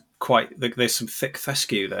 Because there's some thick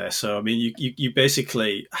fescue there. So I mean, you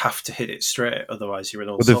basically have to hit it straight, otherwise you're in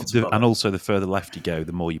all sorts of bother. And also, the further left you go,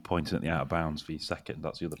 the more you're pointing at the out of bounds for your second.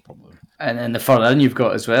 That's the other problem. And then the further in you've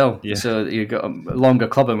got as well. Yeah. So you've got a longer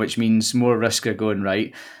clubbing, which means more risk of going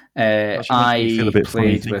right. I feel a bit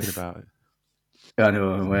played with. About it. I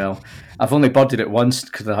know. Well, I've only birdied it once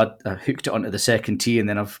because I hooked it onto the second tee, and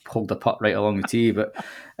then I've pulled the putt right along the tee. But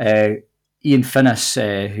Ian Finnis,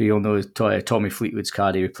 who you'll know, Tommy Fleetwood's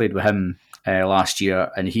caddy, we played with him last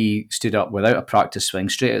year, and he stood up without a practice swing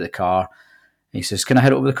straight out of the car. He says, "Can I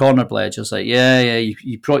hit it over the corner, Bledge?" I was like, "Yeah,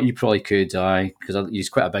 you probably could, because he's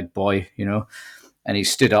quite a big boy, you know." And he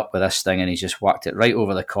stood up with this thing, and he just whacked it right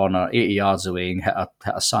over the corner, 80 yards away, and hit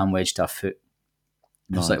a sand wedge to a foot.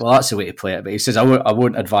 Nice. I was like, well, that's the way to play it. But he says, I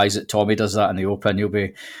won't advise it. Tommy does that in the Open.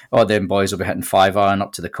 Them boys will be hitting 5-iron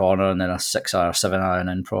up to the corner and then a 6-iron, 7-iron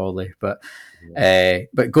in probably. But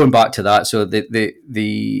going back to that, so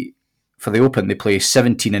for the Open, they play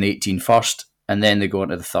 17 and 18 first, and then they go on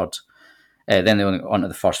to the third. Then they go on to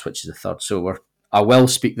the first, which is the third. So I will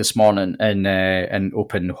speak this morning in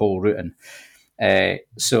Open hole routing.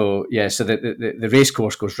 So the race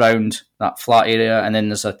course goes round that flat area, and then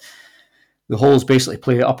the holes basically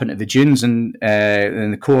play up into the dunes, and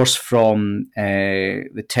the course from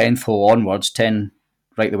the 10th hole onwards, 10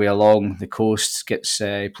 right the way along the coast,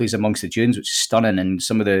 plays amongst the dunes, which is stunning, and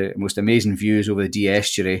some of the most amazing views over the D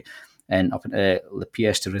estuary and up into La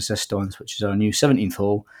Pièce de Resistance, which is our new 17th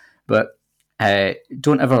hole. But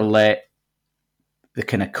don't ever let the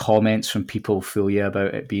kind of comments from people fool you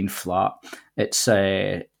about it being flat. It's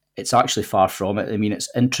actually far from it. I mean, it's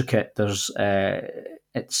intricate. There's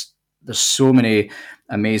so many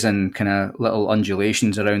amazing kind of little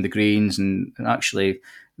undulations around the greens, and actually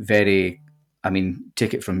very, I mean,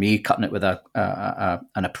 take it from me, cutting it with an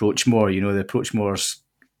approach more. You know, the approach more,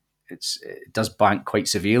 it does bank quite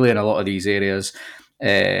severely in a lot of these areas.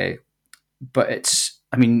 But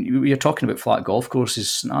I mean, you're talking about flat golf courses.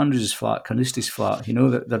 St Andrews is flat, Carnoustie is flat. You know,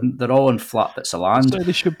 they're all on flat bits of land. So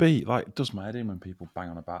they should be. Like, it does my head in when people bang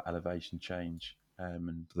on about elevation change.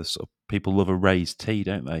 And the sort of people love a raised tee,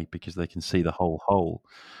 don't they? Because they can see the whole hole.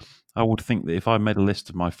 I would think that if I made a list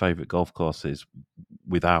of my favourite golf courses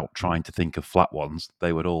without trying to think of flat ones,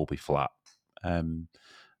 they would all be flat.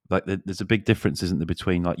 There's a big difference, isn't there,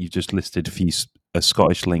 between, like, you've just listed a few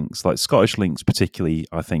Scottish links. Like, Scottish links particularly,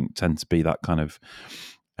 I think, tend to be that kind of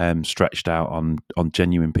stretched out on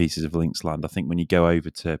genuine pieces of links land. I think when you go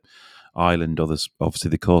over to Ireland, or there's obviously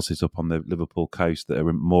the courses up on the Liverpool coast that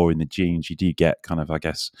are more in the dunes, you do get kind of, I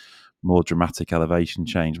guess, more dramatic elevation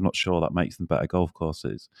change. I'm not sure that makes them better golf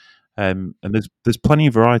courses. And there's plenty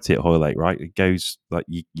of variety at Hoylake, right? It goes, like,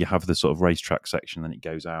 you have the sort of racetrack section, then it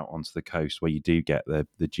goes out onto the coast where you do get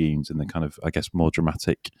the dunes and the kind of, I guess, more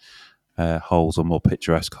dramatic holes or more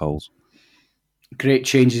picturesque holes. Great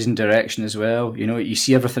changes in direction as well. You know, you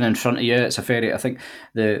see everything in front of you. It's I think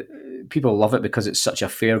the people love it because it's such a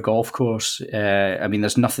fair golf course. I mean,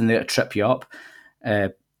 there's nothing there to trip you up.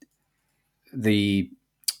 The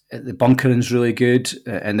bunkering's really good,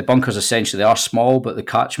 and the bunkers essentially, they are small, but the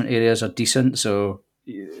catchment areas are decent. So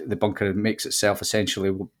the bunker makes itself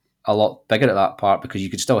essentially a lot bigger at that part, because you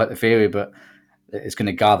could still hit the fairway, but it's going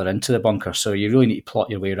to gather into the bunker. So you really need to plot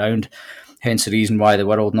your way around. Hence the reason why the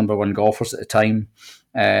world number one golfers at the time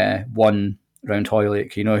won round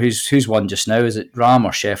Hoylake. You know, who's won just now? Is it Rahm or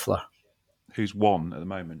Scheffler? Who's won at the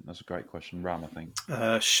moment? That's a great question. Rahm, I think.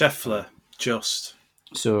 Scheffler, just.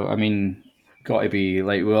 So, I mean, got to be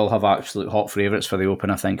like we all have absolute hot favourites for the Open,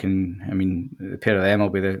 I think, and I mean the pair of them will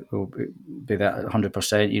be that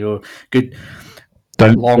 100%. You know, good,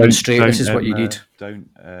 long and straight. This is what you need.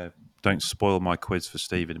 Don't spoil my quiz for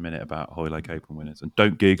Steve in a minute about Hoylake Open winners, and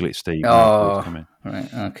don't Google it, Steve. Oh,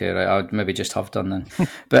 right, okay, right. I'd maybe just have done then.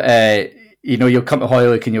 But you know, you'll come to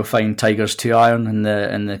Hoylake and you'll find Tiger's 2-iron in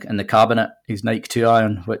the cabinet. His Nike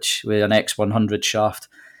 2-iron, which with an X100 shaft,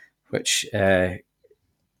 which a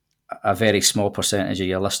very small percentage of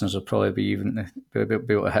your listeners will probably be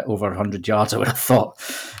able to hit over 100 yards, I would have thought.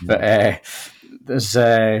 But there's,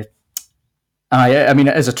 I mean,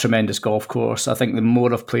 it is a tremendous golf course. I think the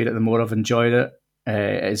more I've played it, the more I've enjoyed it.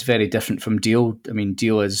 It's very different from Deal. I mean,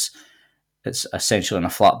 Deal it's essentially on a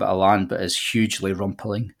flat bit of land, but is hugely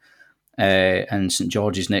rumpling. And St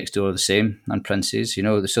George's next door the same, and Prince's. You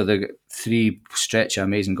know, so they've got 3 stretch of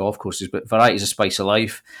amazing golf courses, but variety's a spice of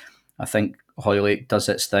life. I think Hoylake does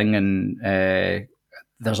its thing, and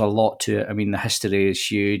there's a lot to it. I mean, the history is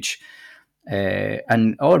huge,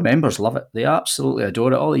 and our members love it. They absolutely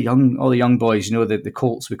adore it. All the young boys, you know, the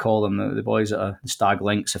colts we call them, the boys at the Stag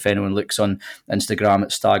Links. If anyone looks on Instagram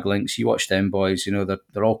at Stag Links, you watch them boys. You know,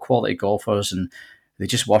 they're all quality golfers, and they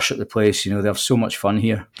just worship the place. You know, they have so much fun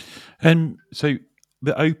here. And so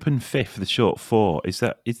the Open 5th, the short 4, is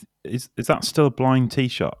that still a blind tee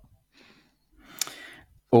shot?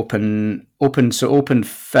 Open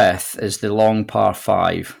 5th is the long par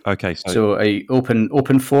 5. Okay, so a open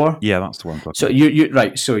 4. Yeah, that's the one. So you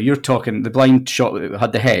right. So you're talking the blind shot that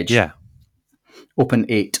had the hedge. Yeah. Open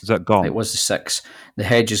 8. Is that gone? It was the 6. The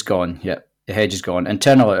hedge is gone. Yeah, the hedge is gone.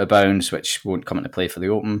 Internal out of bounds, which won't come into play for the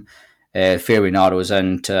Open. Fairway narrows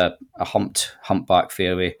into a humpback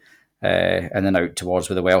fairway, and then out towards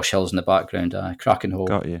with the Welsh Hills in the background. Cracking hole.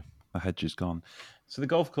 Got you. The hedge is gone. So the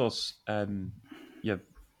golf course,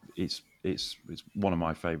 it's one of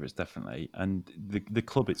my favourites, definitely. And the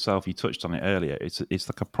club itself, you touched on it earlier. It's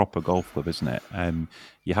like a proper golf club, isn't it?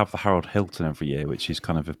 You have the Harold Hilton every year, which is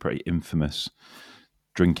kind of a pretty infamous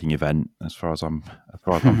drinking event, as far as I'm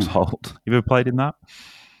told. You ever played in that?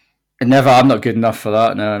 Never. I'm not good enough for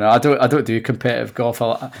that. No. I don't do competitive golf.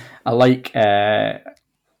 I like. I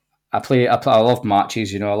love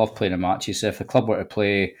matches. You know, I love playing in matches. So if the club were to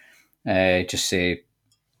play, just say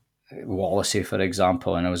Wallasey, for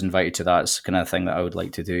example, and I was invited to that, it's the kind of thing that I would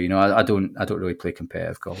like to do. You know, I don't really play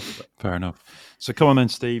competitive golf. But. Fair enough. So come on then,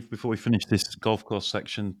 Steve. Before we finish this golf course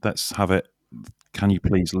section, let's have it. Can you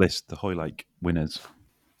please list the Hoylake winners?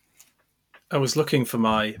 I was looking for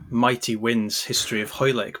my Mighty Wins History of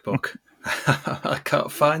Hoylake book. I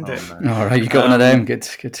can't find it. No. All right, you got one of them. Good.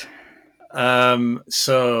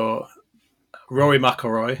 So Rory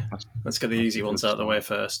McIlroy. Let's get the easy ones out of the way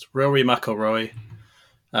first. Rory McIlroy,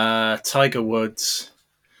 Tiger Woods,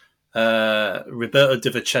 Roberto Di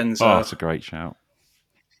Vincenzo. Oh, that's a great shout.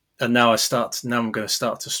 And now I'm going to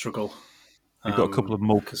start to struggle. You've got a couple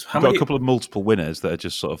of multiple winners that are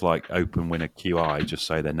just sort of like Open winner QI, just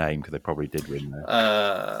say their name because they probably did win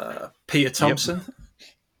there. Peter Thompson.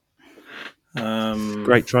 Yep.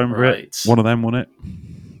 Great triumvirate. One of them won it.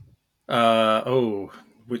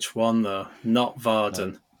 Which one though? Not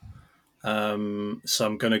Varden. No. So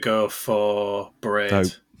I'm going to go for Braid. No.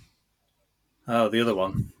 Oh, the other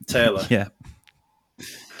one, Taylor. Yeah.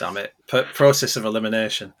 Damn it! Process of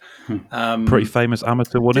elimination. Pretty famous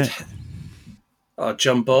amateur won it.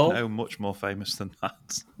 John Ball. No, much more famous than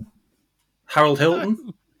that. Harold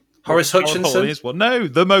Hilton? Horace Hutchinson? Is one. No,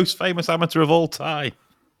 the most famous amateur of all time.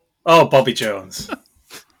 Oh, Bobby Jones.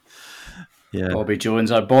 Yeah, Bobby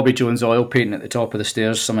Jones oil painting at the top of the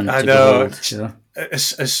stairs. I know.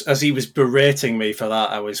 As he was berating me for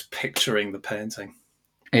that, I was picturing the painting.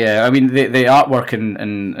 Yeah, I mean the artwork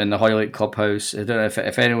in the Hoylake clubhouse. I don't know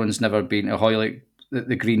if anyone's never been to Hoylake.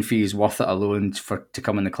 The green fee is worth it alone to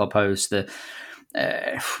come in the clubhouse.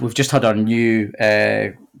 We've just had our new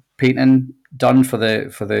painting done for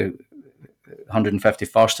the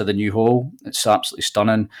 151st of the new hole. It's absolutely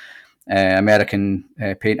stunning. American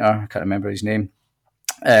painter, I can't remember his name.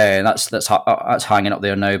 That's hanging up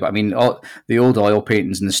there now. But I mean, the old oil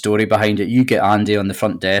paintings and the story behind it. You get Andy on the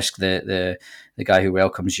front desk, the guy who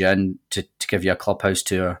welcomes you in to give you a clubhouse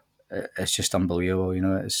tour. It's just unbelievable, you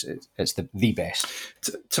know. It's the best.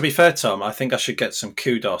 To be fair, Tom, I think I should get some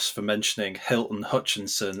kudos for mentioning Hilton,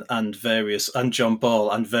 Hutchinson, and John Ball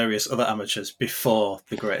and various other amateurs before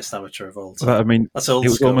the greatest amateur of all time. But, I mean, that's old it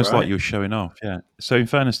was school, almost right? like you were showing off. Yeah. So in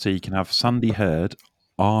fairness to you, can have Sandy Hurd,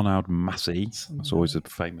 Arnaud Massey. That's always a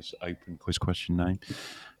famous Open quiz question name.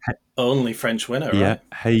 Only French winner, yeah, right?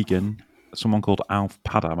 Hagen, someone called Alf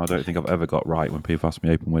Padam. I don't think I've ever got right when people ask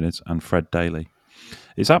me Open winners, and Fred Daly.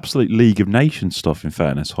 It's absolute League of Nations stuff, in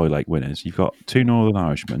fairness, Hoylake winners. You've got 2 Northern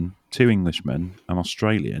Irishmen, 2 Englishmen, an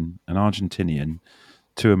Australian, an Argentinian,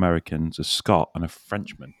 2 Americans, a Scot, and a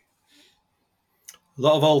Frenchman. A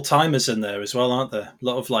lot of old timers in there as well, aren't there? A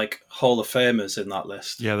lot of like Hall of Famers in that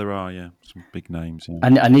list. Yeah, there are, yeah. Some big names, yeah.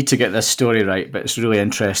 I need to get this story right, but it's really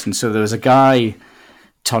interesting. So there was a guy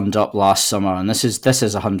turned up last summer, and this is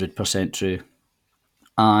 100% true.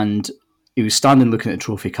 And he was standing looking at the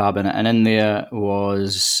trophy cabinet, and in there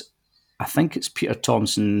was, I think it's Peter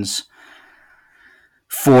Thompson's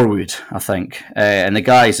 4-wood, I think. And the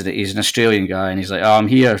guy, he's an Australian guy, and he's like, "Oh, I'm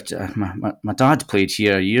here. My dad played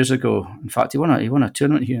here years ago. In fact, he won a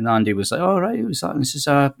tournament here." And Andy was like, "Oh, right, who's that?" And this is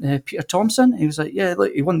Peter Thompson. He was like, "Yeah,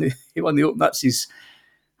 look, he won the Open. That's his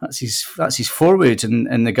 4-wood."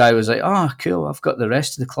 And the guy was like, "Oh, cool. I've got the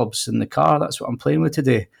rest of the clubs in the car. That's what I'm playing with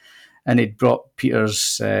today." And he'd brought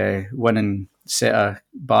Peter's winning set of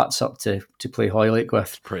bats up to play Hoylake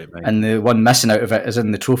with. Pretty amazing. And the one missing out of it is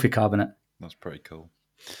in the trophy cabinet. That's pretty cool.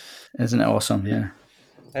 Isn't it awesome? Yeah.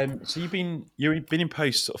 So you've been in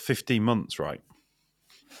post sort of 15 months, right?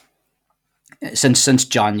 Since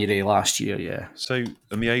January last year, yeah. So,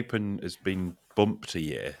 and the Open has been bumped a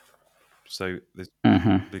year. So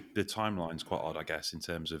the timeline's quite odd, I guess, in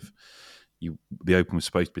terms of the Open was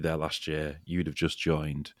supposed to be there last year. You'd have just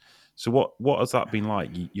joined. So what has that been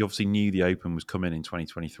like? You obviously knew the Open was coming in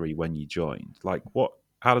 2023 when you joined. Like,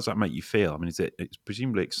 how does that make you feel? I mean, it's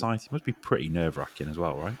presumably exciting. It must be pretty nerve-wracking as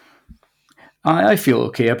well, right? I feel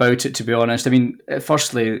okay about it, to be honest. I mean,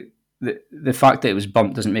 firstly, the fact that it was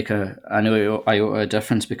bumped doesn't make an iota of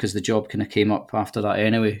difference, because the job kind of came up after that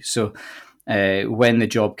anyway. So when the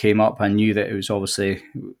job came up, I knew that it was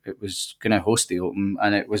going to host the Open,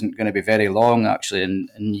 and it wasn't going to be very long, actually. And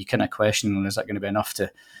you kind of question, is that going to be enough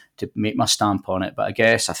to make my stamp on it? But I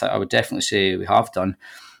guess I would definitely say we have done.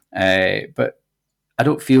 But I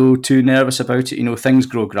don't feel too nervous about it. You know, things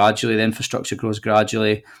grow gradually. The infrastructure grows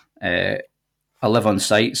gradually. I live on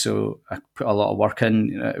site, so I put a lot of work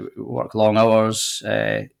in. Work long hours.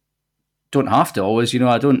 Don't have to always. You know,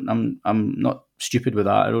 I'm not stupid with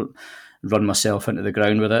that. I don't run myself into the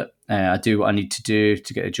ground with it. I do what I need to do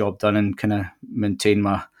to get a job done and kind of maintain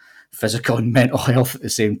my physical and mental health at the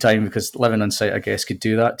same time, because living on site, I guess, could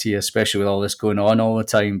do that to you, especially with all this going on all the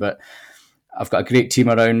time. But I've got a great team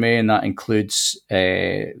around me, and that includes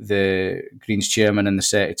the Greens chairman and the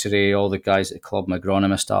secretary, all the guys at the club, my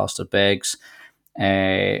agronomist, Alistair Beggs,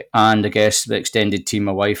 and I guess the extended team.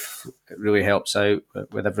 My wife really helps out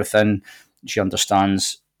with everything. She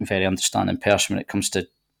understands, very understanding person when it comes to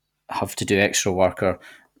have to do extra work or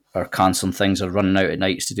cancelling things or running out at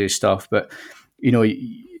nights to do stuff. But, you know,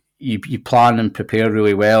 you plan and prepare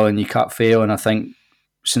really well, and you can't fail. And I think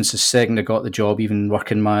since the second I got the job, even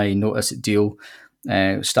working my notice at Deal,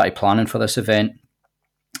 started planning for this event,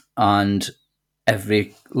 and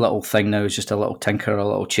every little thing now is just a little tinker, a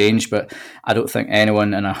little change. But I don't think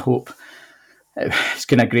anyone, and I hope it's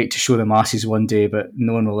kind of great to show the masses one day, but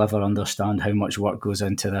no one will ever understand how much work goes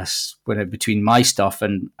into this. Between my stuff,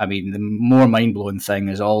 and I mean, the more mind-blowing thing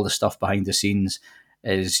is all the stuff behind the scenes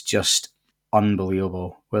is just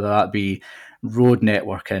unbelievable. Whether that be road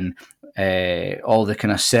networking, all the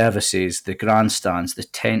kind of services, the grandstands, the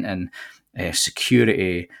tenting,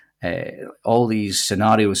 security, all these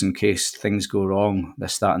scenarios in case things go wrong,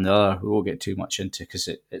 this, that, and the other. We won't get too much into, because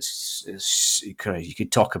it's you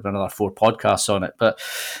could talk about another 4 podcasts on it, but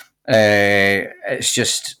it's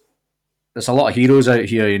just, there's a lot of heroes out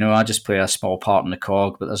here. You know, I just play a small part in the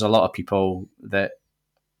cog, but there's a lot of people that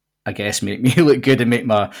I guess make me look good and make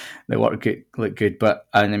the work look good. But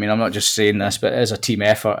I mean, I'm not just saying this, but it is a team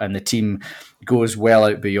effort, and the team goes well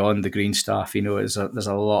out beyond the green staff. You know, there's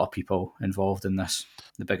a lot of people involved in this.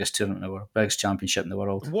 The biggest tournament in the world, biggest championship in the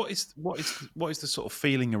world. What is the sort of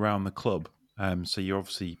feeling around the club? So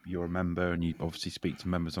you're a member, and you obviously speak to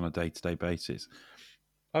members on a day-to-day basis.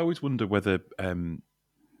 I always wonder whether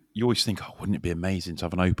you always think, oh, wouldn't it be amazing to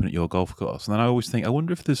have an Open at your golf course? And then I always think, I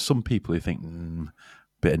wonder if there's some people who think, a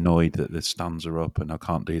bit annoyed that the stands are up and I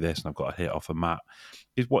can't do this and I've got to hit off a mat.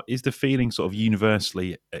 Is the feeling sort of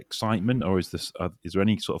universally excitement, or is there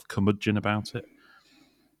any sort of curmudgeon about it?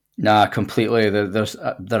 Nah, completely.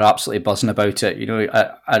 They're absolutely buzzing about it. You know,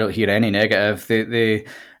 I don't hear any negative. They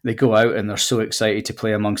go out and they're so excited to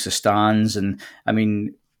play amongst the stands. And I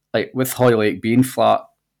mean, like with Hoylake being flat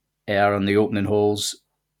air on the opening holes,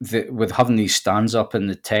 with having these stands up and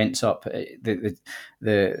the tents up, the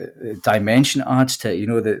dimension it adds to it. You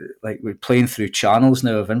know, like we're playing through channels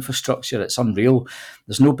now of infrastructure. It's unreal.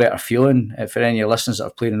 There's no better feeling for any of your listeners that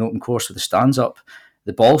have played an open course with the stands up.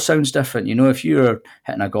 the ball sounds different. You know, if you're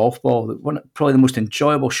hitting a golf ball, probably the most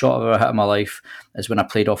enjoyable shot I've ever hit in my life is when I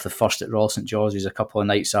played off the first at Royal St George's a couple of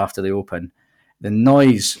nights after the Open. The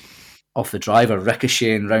noise off the driver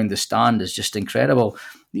ricocheting around the stand is just incredible.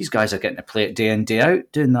 These guys are getting to play it day in, day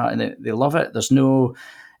out, doing that, and they love it. There's no,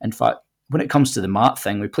 in fact, when it comes to the mat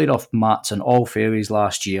thing, we played off mats on all fairways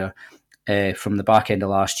last year, from the back end of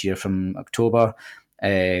last year, from October.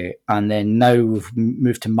 And then now we've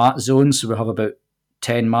moved to mat zones, so we have about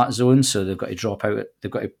 10 mat zones, so they've got to drop out,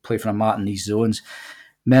 they've got to play for a mat in these zones.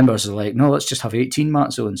 Members are like, no, let's just have 18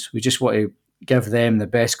 mat zones. We just want to give them the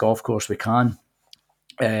best golf course we can.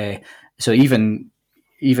 So even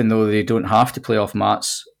though they don't have to play off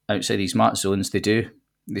mats outside these mat zones, they do.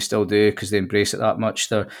 They still do, because they embrace it that much.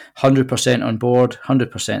 They're 100% on board,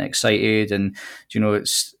 100% excited, and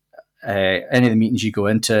it's any of the meetings you go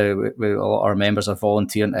into with a lot of our members are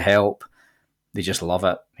volunteering to help. They just love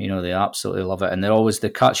it. They absolutely love it, and they're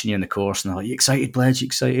catching you in the course, and they're like, "You excited, Bledge? You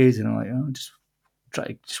excited?" And I'm like, "Oh,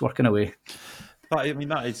 just working away."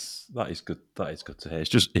 That is good. That is good to hear.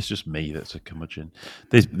 It's just me that's a curmudgeon.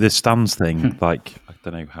 The stands thing, like, I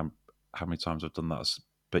don't know how many times I've done that,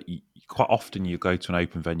 but quite often you go to an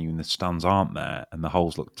open venue and the stands aren't there, and the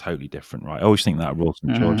holes look totally different, right? I always think that at Royal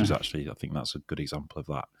St George's, actually, I think that's a good example of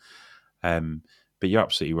that. But you're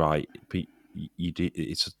absolutely right. But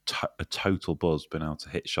it's a total buzz being able to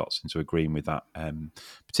hit shots into a green with that,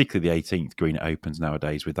 particularly the 18th green at Opens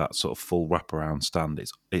nowadays with that sort of full wraparound stand.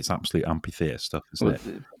 It's absolute amphitheatre stuff, isn't it?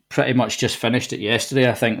 Pretty much just finished it yesterday.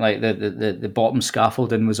 I think like the bottom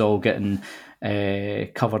scaffolding was all getting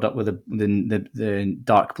covered up with the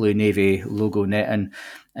dark blue navy logo netting,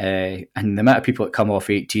 and the amount of people that come off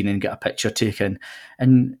 18 and get a picture taken.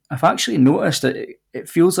 And I've actually noticed that it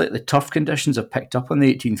feels like the turf conditions have picked up on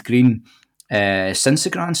the 18th green since the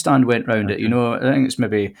grandstand went round it. I think it's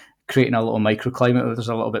maybe creating a little microclimate where there's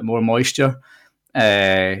a little bit more moisture.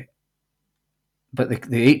 But the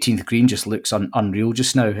 18th green just looks unreal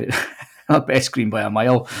just now. Our best green by a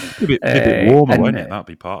mile. A bit warmer, won't it? That'd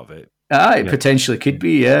be part of it. It potentially could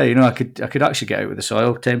be. Yeah, I could actually get out with the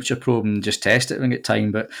soil temperature probe and just test it when I get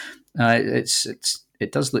time. But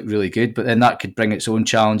it does look really good. But then that could bring its own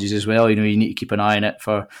challenges as well. You need to keep an eye on it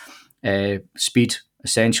for speed.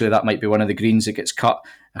 Essentially, that might be one of the greens that gets cut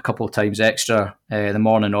a couple of times extra the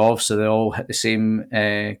morning of, so they all hit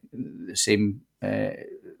the same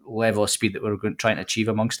level of speed that we're trying to achieve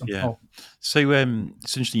amongst them. Yeah. So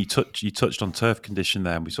essentially, you touched on turf condition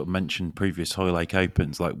there, and we sort of mentioned previous Hoylake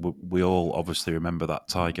Opens. Like we all obviously remember that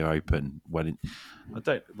Tiger Open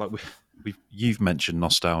you've mentioned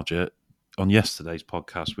nostalgia. On yesterday's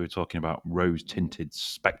podcast, we were talking about rose-tinted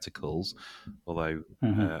spectacles, although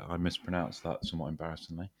I mispronounced that somewhat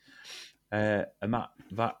embarrassingly. And that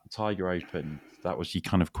Tiger Open, that was your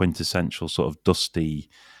kind of quintessential sort of dusty,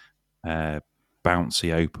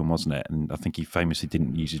 bouncy Open, wasn't it? And I think he famously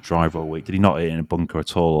didn't use his driver all week. Did he not hit in a bunker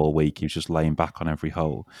at all week? He was just laying back on every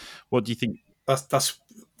hole. What do you think? That's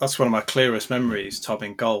one of my clearest memories, Tom,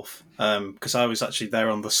 in golf, because I was actually there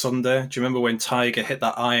on the Sunday. Do you remember when Tiger hit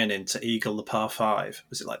that iron in to eagle the par 5?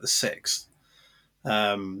 Was it like the 6th?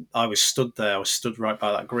 I was stood there. I was stood right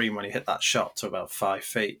by that green when he hit that shot to about 5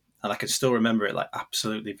 feet. And I can still remember it like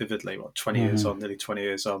absolutely vividly. 20 years on, nearly 20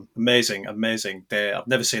 years on. Amazing, amazing day. I've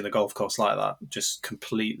never seen a golf course like that. Just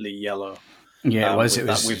completely yellow. Yeah, it was.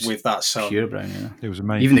 With that sun. Pure brown. Yeah. It was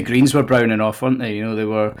amazing. Even the greens were browning off, weren't they? They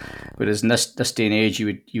were. Whereas in this day and age,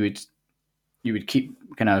 you would keep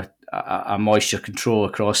kind of a moisture control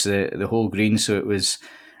across the whole green, so it was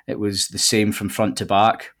the same from front to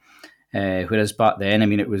back. Whereas back then,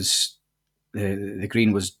 it was the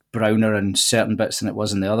green was browner in certain bits than it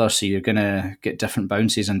was in the other, so you're going to get different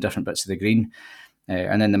bounces on different bits of the green.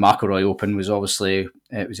 And then the McIlroy Open was obviously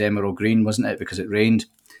it was emerald green, wasn't it? Because it rained.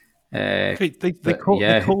 They called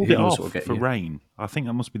it off for rain. I think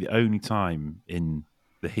that must be the only time in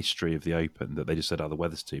the history of the Open that they just said, "Oh, the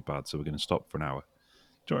weather's too bad, so we're going to stop for an hour."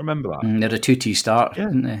 Do you remember that? They had a 2T start,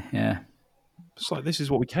 didn't they? Yeah. It's like, this is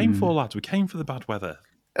what we came for, lads. We came for the bad weather.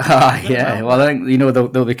 Yeah. Well, I think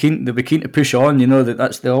they'll be keen. They'll be keen to push on.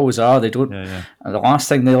 They always are. They don't. Yeah. And the last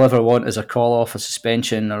thing they'll ever want is a call off, a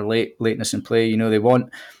suspension, or lateness in play. They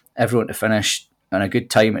want everyone to finish on a good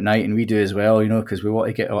time at night, and we do as well. Because we want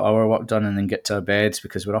to get our work done and then get to our beds,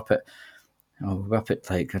 because we're up at like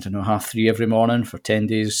 3:30 every morning for 10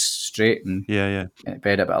 days straight, and get to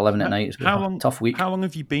bed at about 11 at night. It's been a tough week. How long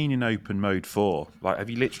have you been in open mode for? Like, have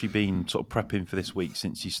you literally been sort of prepping for this week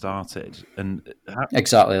since you started? And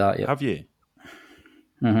exactly that. Yeah. Have you?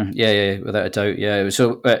 Yeah, without a doubt. Yeah.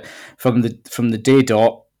 So from the day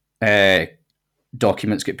dot,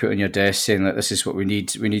 documents get put on your desk saying that this is what we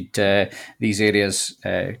need. We need these areas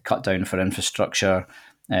cut down for infrastructure.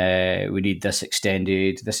 We need this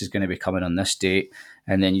extended. This is going to be coming on this date.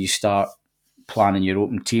 And then you start planning your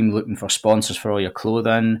open team, looking for sponsors for all your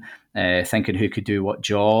clothing, thinking who could do what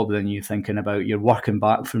job. Then you're thinking about, you're working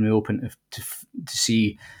back from the open to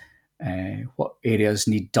see what areas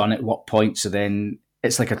need done at what point. So then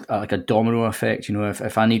it's like a domino effect.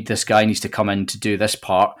 If I need, this guy needs to come in to do this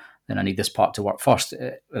part, then I need this part to work first,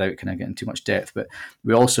 without kind of getting too much depth. But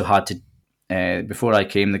we also had to, before I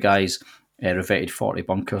came, the guys revetted 40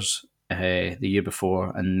 bunkers the year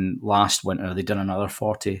before, and last winter they done another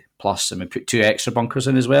 40 plus, and we put 2 extra bunkers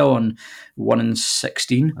in as well on 1 and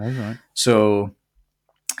 16. Oh, right. So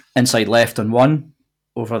inside left on 1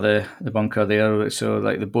 over the bunker there. So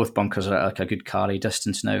like both bunkers are at like a good carry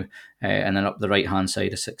distance now, and then up the right hand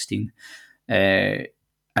side of 16.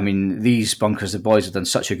 I mean, these bunkers, the boys have done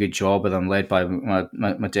such a good job with them, led by my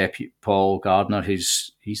deputy Paul Gardner,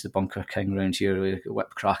 he's the bunker king around here, a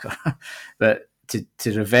whip cracker. But to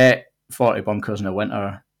revet 40 bunkers in a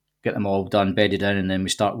winter, get them all done, bedded in, and then we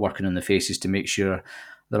start working on the faces to make sure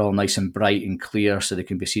they're all nice and bright and clear so they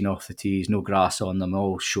can be seen off the tees, no grass on them,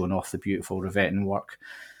 all showing off the beautiful revetting work,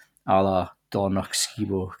 a la Dornoch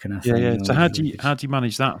Skibo kind of thing. Yeah. So how do you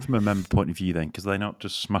manage that from a member point of view then? Because they're not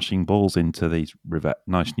just smashing balls into these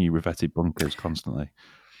nice new revetted bunkers constantly.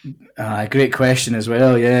 Great question as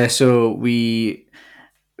well. Yeah, so we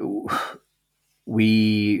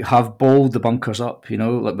have bowled the bunkers up.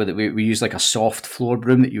 Like we use like a soft floor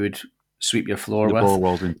broom that you would sweep your floor The with ball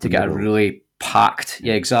rolls into to the get middle. a really packed, to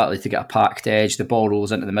get a packed edge. The ball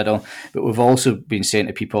rolls into the middle. But we've also been saying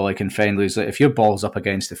to people, like in friendlies, that if your ball's up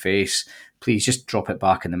against the face, please just drop it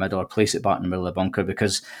back in the middle or place it back in the middle of the bunker,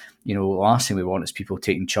 because the last thing we want is people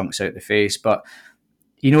taking chunks out the face. But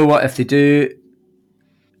you know what, if they do,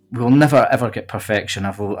 we'll never ever get perfection.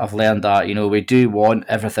 I've learned that. We do want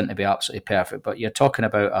everything to be absolutely perfect, but you're talking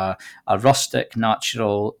about a rustic,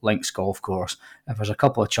 natural links golf course. If there's a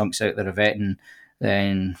couple of chunks out there of vetting,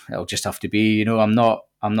 then it'll just have to be. I'm not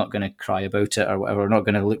going to cry about it or whatever. I'm not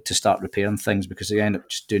going to look to start repairing things, because they end up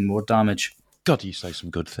just doing more damage. God, you say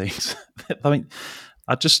some good things. I mean,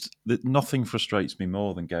 nothing frustrates me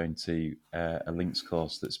more than going to a links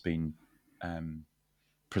course that's been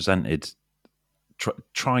presented.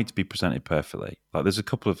 Try to be presented perfectly. Like there's a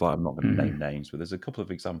couple of I'm not going to name names, but there's a couple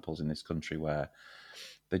of examples in this country where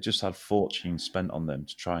they just had fortunes spent on them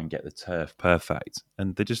to try and get the turf perfect,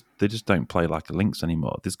 and they just don't play like a links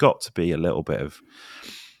anymore. There's got to be a little bit of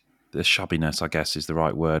the shabbiness, I guess, is the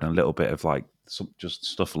right word, and a little bit of like just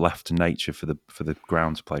stuff left to nature for the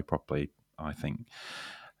ground to play properly, I think.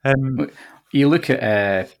 You look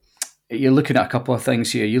at. You're looking at a couple of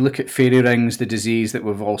things here. You look at fairy rings, the disease that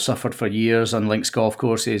we've all suffered for years on links golf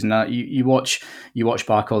courses, and that you watch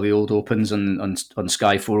back all the old opens on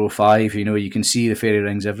Sky 405. You can see the fairy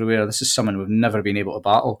rings everywhere. This is something we've never been able to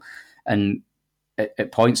battle, and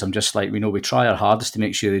at points I'm just like, we try our hardest to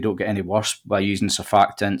make sure they don't get any worse by using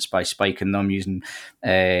surfactants, by spiking them, using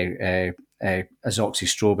azoxystrobin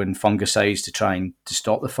fungicides to try and to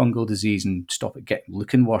stop the fungal disease and stop it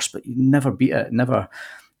looking worse. But you never beat it, never.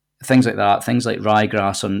 Things like that, things like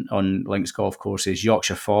ryegrass on links golf courses,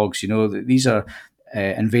 Yorkshire fogs. These are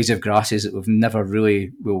invasive grasses that we've never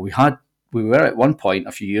really. Well, we were at one point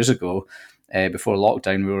a few years ago, before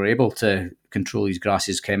lockdown, we were able to control these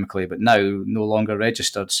grasses chemically, but now no longer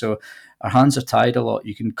registered. So our hands are tied a lot.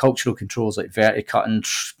 You can cultural controls like verticutting.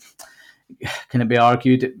 Can it be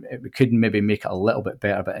argued we could maybe make it a little bit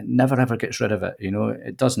better, but it never ever gets rid of it.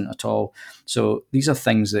 It doesn't at all. So these are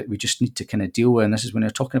things that we just need to kind of deal with. And this is when you're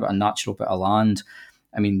talking about a natural bit of land.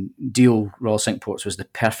 I mean, Deal Royal Cinque Ports was the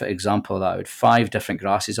perfect example of that. I had 5 different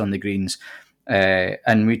grasses on the greens,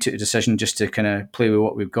 and we took a decision just to kind of play with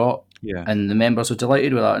what we've got. Yeah. And the members were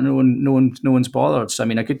delighted with that. No one's bothered. So I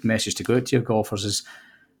mean, a good message to go out to your golfers is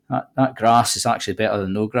that grass is actually better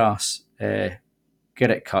than no grass. Get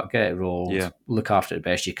it cut, get it rolled, look after it the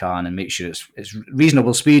best you can, and make sure it's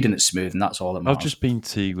reasonable speed and it's smooth, and that's all that matters. I've just been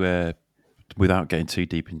to, without getting too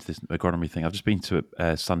deep into this agronomy thing, I've just been to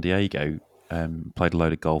San Diego, played a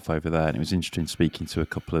load of golf over there, and it was interesting speaking to a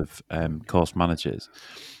couple of course managers,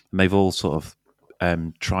 and they've all sort of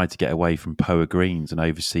tried to get away from POA greens and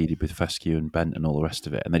overseeded with fescue and bent and all the rest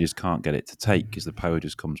of it, and they just can't get it to take because the POA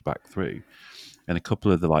just comes back through. And a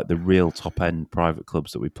couple of the real top end private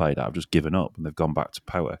clubs that we played at have just given up, and they've gone back to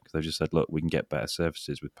POA because they've just said, look, we can get better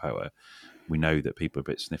services with POA. We know that people are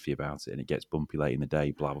a bit sniffy about it and it gets bumpy late in the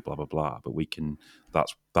day, blah, blah, blah, blah, blah. But we can,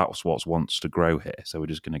 that's what wants to grow here. So we're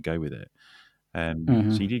just going to go with it.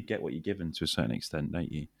 So you do get what you're given to a certain extent,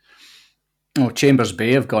 don't you? Oh, Chambers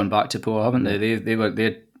Bay have gone back to Poa, haven't they? They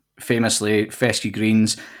had famously fescue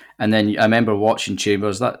greens, and then I remember watching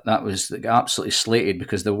Chambers. That was absolutely slated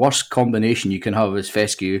because the worst combination you can have is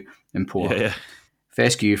fescue and Poa. Yeah.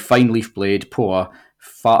 Fescue, fine leaf blade, Poa,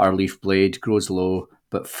 fatter leaf blade, grows low,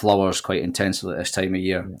 but flowers quite intensely at this time of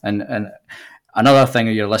year. And another thing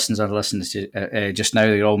your listeners are listening to just now,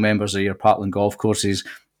 you're all members of your Parkland golf courses.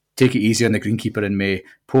 Take it easy on the greenkeeper in May.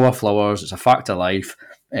 Poa flowers, it's a fact of life.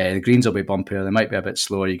 The greens will be bumpier. They might be a bit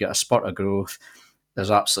slower. You get a spurt of growth. There's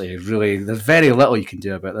very little you can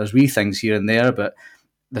do about it. There's wee things here and there, but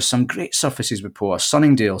there's some great surfaces with Poa.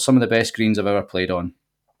 Sunningdale, some of the best greens I've ever played on.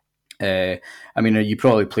 I mean, you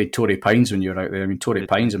probably played Torrey Pines when you were out there. I mean, Torrey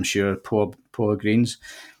Pines, I'm sure, Poa greens.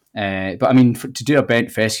 But I mean, to do a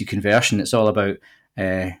bent fescue conversion, it's all about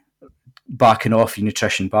backing off your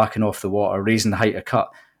nutrition, backing off the water, raising the height of cut.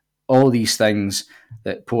 All these things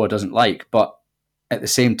that Poa doesn't like, but at the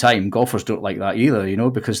same time, golfers don't like that either,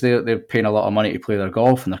 because they're paying a lot of money to play their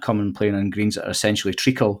golf and they're coming and playing on greens that are essentially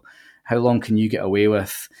treacle. How long can you get away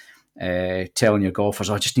with telling your golfers,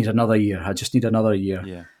 I just need another year,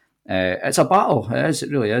 Yeah. It's a battle, it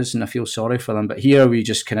really is, and I feel sorry for them. But here we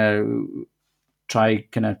just kind of try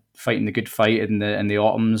fighting the good fight in the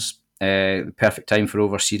autumns, the perfect time for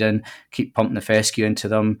overseeding, keep pumping the fescue into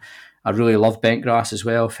them. I really love bent grass as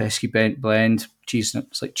well, fescue bent blend, cheese.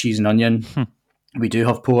 It's like cheese and onion. We do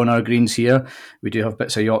have Poa on our greens here. We do have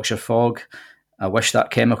bits of Yorkshire fog. I wish that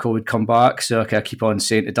chemical would come back. So I keep on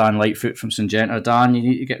saying to Dan Lightfoot from Syngenta, Dan, you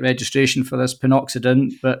need to get registration for this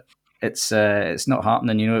pinoxidant, but it's not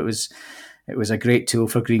happening. It was a great tool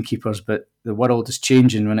for greenkeepers, but the world is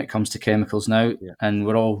changing when it comes to chemicals now, and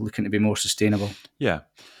we're all looking to be more sustainable. Yeah.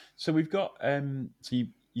 So we've got so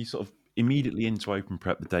you sort of immediately into open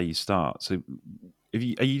prep the day you start. So are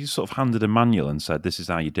you sort of handed a manual and said, this is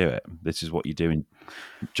how you do it, this is what you do in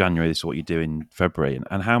January, this is what you do in February,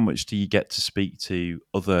 and how much do you get to speak to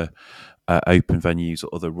other open venues or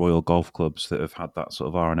other Royal golf clubs that have had that sort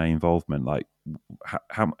of R&A involvement? Like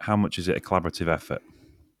how much is it a collaborative effort?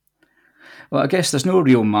 Well, I guess there's no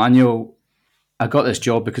real manual. I got this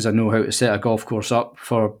job because I know how to set a golf course up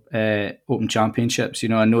for Open Championships.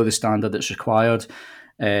 I know the standard that's required,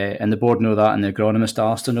 and the board know that, and the agronomist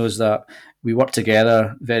Alistair knows that. We work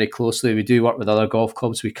together very closely. We do work with other golf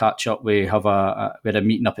clubs. We catch up. We had a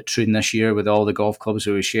meeting up at Troon this year with all the golf clubs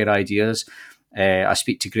where we share ideas. I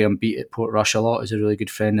speak to Graham Beat at Portrush a lot. He's a really good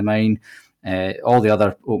friend of mine. All the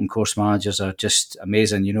other open course managers are just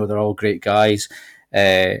amazing. They're all great guys,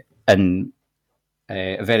 and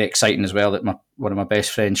very exciting as well that one of my best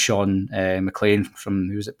friends, Sean McLean,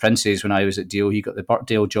 who was at Prince's when I was at Deal, he got the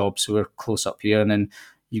Birkdale job, so we're close up here, and then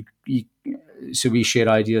so we share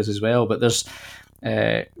ideas as well. But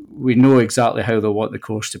we know exactly how they want the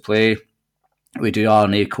course to play. We do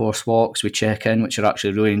R&A course walks, we check in, which are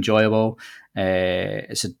actually really enjoyable.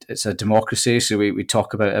 It's a democracy, so we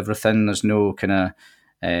talk about everything. There's no kind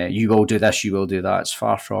of you will do this, you will do that. It's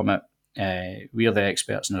far from it. We are the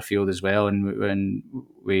experts in our field as well, and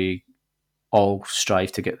we all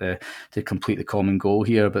strive to complete the common goal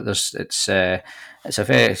here. But it's a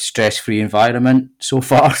very stress-free environment so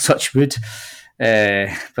far, touch wood.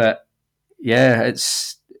 But yeah,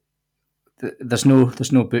 there's no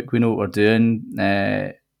book. We know what we're doing,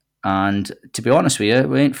 and to be honest with you,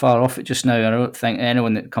 we ain't far off it just now. I don't think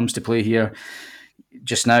anyone that comes to play here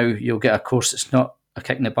just now, you'll get a course that's not a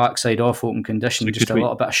kick in the backside off open condition, so just a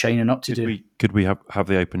little bit of shining up to do. Could we have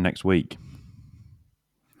the Open next week?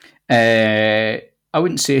 I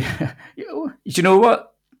wouldn't say. You know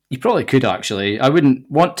what? You probably could actually. I wouldn't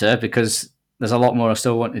want to because there's a lot more I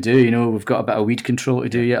still want to do. We've got a bit of weed control to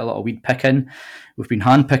do yet, a lot of weed picking. We've been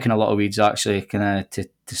hand picking a lot of weeds actually, kind of to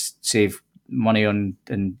save money on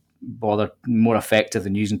and bother more effective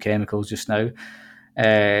than using chemicals just now.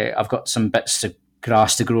 I've got some bits of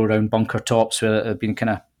grass to grow around bunker tops where have been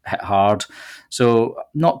kind of hit hard. So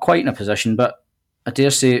not quite in a position, but I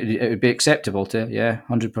dare say it would be acceptable to,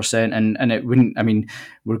 100%. And it wouldn't, I mean,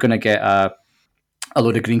 we're going to get a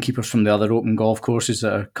load of greenkeepers from the other open golf courses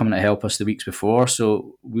that are coming to help us the weeks before.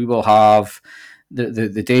 So we will have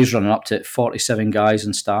the days running up to 47 guys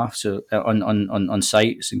and staff, so on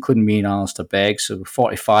sites, including me and Alistair Begg. So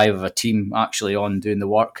 45 of a team actually on doing the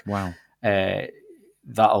work. Wow.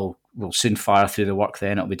 We'll soon fire through the work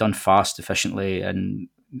then. It'll be done fast, efficiently, and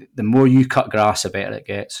the more you cut grass, the better it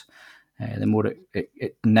gets. The more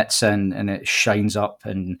it knits in and it shines up,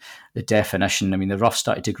 and the definition. I mean, the rough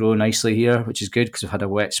started to grow nicely here, which is good because we've had a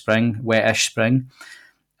wetish spring.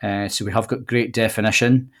 So we have got great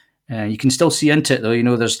definition. You can still see into it though. You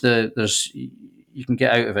can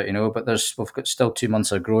get out of it, but we've got still 2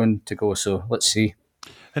 months of growing to go. So let's see.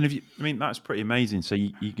 And if you, I mean, that's pretty amazing. So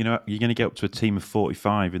you're going to get up to a team of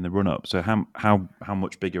 45 in the run up. So how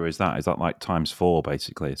much bigger is that? Is that like times 4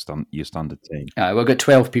 basically? Your standard team? We've got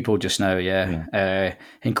 12 people just now,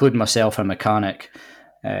 including myself and a mechanic.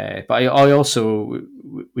 But I also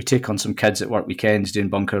we take on some kids at work weekends doing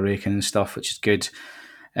bunker raking and stuff, which is good.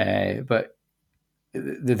 But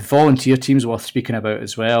the volunteer team's worth speaking about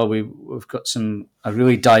as well. We've got a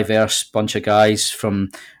really diverse bunch of guys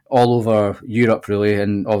from all over Europe, really,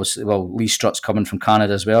 and obviously, Lee Strutt's coming from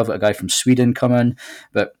Canada as well. I've got a guy from Sweden coming.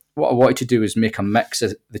 But what I wanted to do is make a mix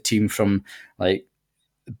of the team from like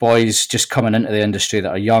boys just coming into the industry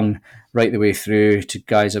that are young right the way through to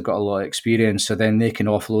guys who've got a lot of experience, so then they can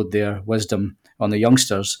offload their wisdom on the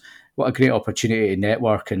youngsters. What a great opportunity to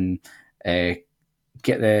network and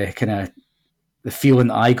get the kind of the feeling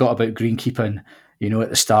that I got about greenkeeping, at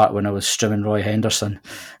the start when I was strimming Roy Henderson.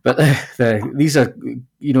 But these are,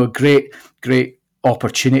 great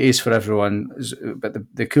opportunities for everyone. But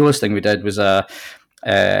the coolest thing we did was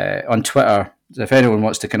on Twitter. If anyone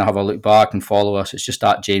wants to kind of have a look back and follow us, it's just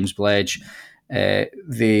at James Bledge.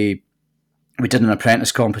 We did an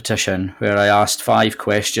apprentice competition where I asked 5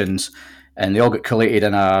 questions, and they all got collated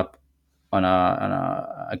on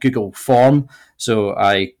a Google form. So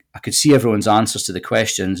I could see everyone's answers to the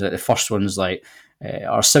questions. The first one's like,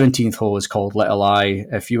 our 17th hole is called Little Eye.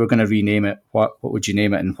 If you were going to rename it, what would you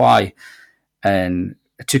name it and why? And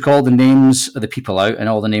I took all the names of the people out and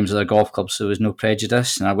all the names of their golf clubs, so there was no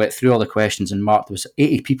prejudice. And I went through all the questions and marked. There was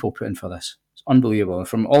 80 people put in for this. It's unbelievable,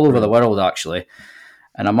 from all over the world, actually.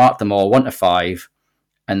 And I marked them all 1 to 5.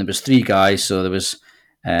 And there was 3 guys. So there was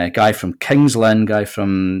a guy from Kings Lynn, a guy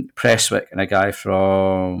from Prestwick, and a guy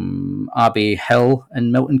from Abbey Hill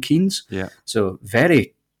in Milton Keynes. Yeah. So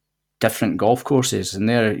very different golf courses. And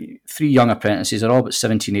they're 3 young apprentices. They're all about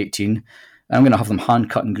 17, 18. And I'm going to have them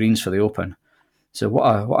hand-cutting greens for the Open. So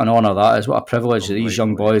what an honour that is. What a privilege that these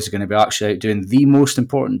young boys are going to be actually out doing the most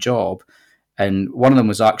important job. And one of them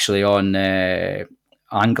was actually on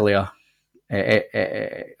Anglia,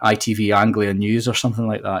 ITV Anglia News or something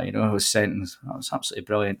like that. It was sent. That was absolutely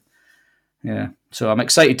brilliant. Yeah. So I'm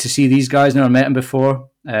excited to see these guys. Never met them before.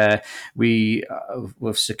 We've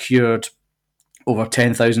secured over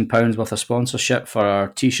 £10,000 worth of sponsorship for our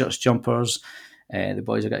t-shirts, jumpers. The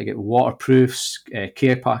boys are going to get waterproofs,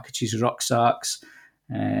 care packages, rucksacks.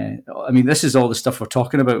 This is all the stuff we're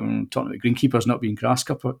talking about when we're talking about greenkeepers not being grass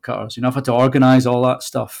cutters. I've had to organise all that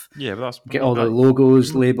stuff. Yeah, but get all the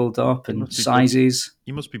logos labelled up and sizes.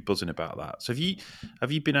 You must be buzzing about that. So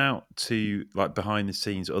have you been out to like behind the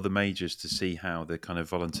scenes other majors to see how the kind of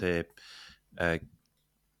volunteer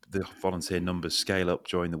numbers scale up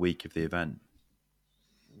during the week of the event?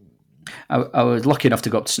 I was lucky enough to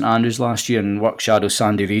go up to St Andrews last year and work shadow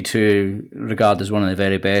Sandy Reid, who regarded as one of the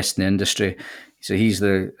very best in the industry. So he's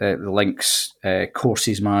the links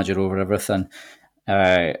courses manager over everything.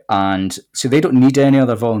 And so they don't need any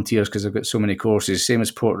other volunteers because they've got so many courses. Same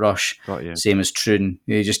as Portrush, same as Troon.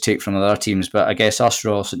 They just take from other teams. But I guess us,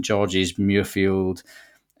 Royal St George's, Muirfield,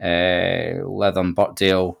 Lytham,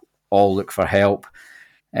 Birkdale all look for help.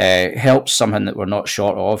 Help's something that we're not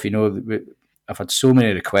short of. I've had so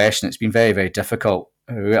many requests and it's been very, very difficult.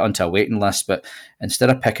 We went onto a waiting list, but instead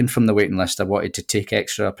of picking from the waiting list, I wanted to take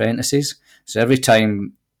extra apprentices. So every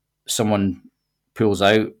time someone pulls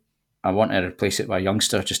out, I want to replace it by a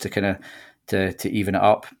youngster just to kind of to even it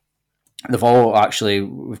up. We've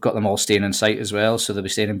got them all staying in sight as well, so they'll be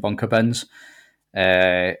staying in bunker bins.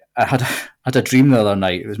 I had a dream the other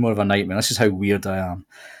night. It was more of a nightmare. This is how weird I am.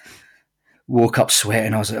 Woke up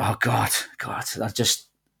sweating. I was like, oh God.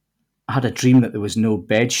 I had a dream that there was no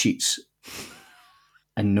bed sheets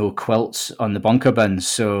and no quilts on the bunker bins.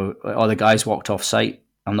 So all the guys walked off site.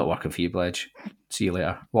 I'm not working for you, Bledge. See you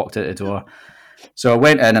later. Walked out the door. So I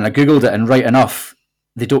went in and I Googled it, and right enough,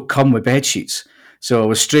 they don't come with bed sheets. So I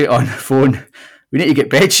was straight on the phone. We need to get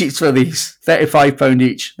bed sheets for these. £35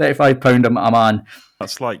 each. £35 a man.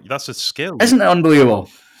 That's a skill. Isn't it unbelievable?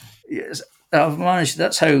 Yes. I've managed.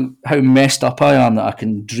 That's how messed up I am that I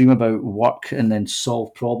can dream about work and then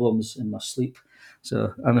solve problems in my sleep.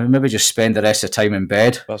 So maybe just spend the rest of the time in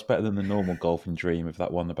bed. That's better than the normal golfing dream of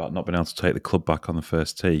that one about not being able to take the club back on the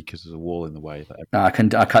first tee because there's a wall in the way. I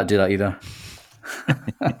can't do that either.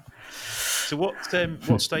 So what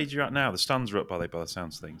stage are you at now? The stands are up, are they, by the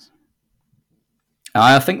sounds of things?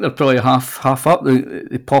 I think they're probably half up.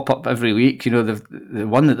 They pop up every week. The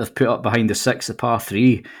one that they've put up behind the 6, the par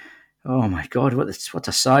 3. Oh my God, what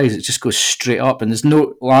a size. It just goes straight up. And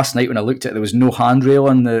last night when I looked at it, there was no handrail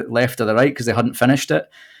on the left or the right because they hadn't finished it,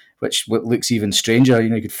 which looks even stranger.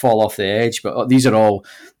 You could fall off the edge, but these are all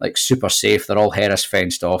like super safe. They're all Harris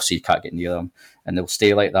fenced off, so you can't get near them, and they'll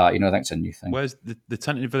stay like that. I think it's a new thing. Whereas the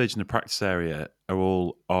tented village and the practice area are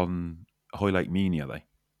all on Hoylake Meany, are they?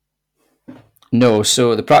 No,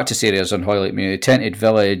 so the practice area is on Hoylake Meany. The tented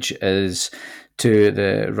village is to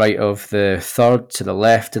the right of the third, to the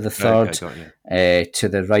left of the third, to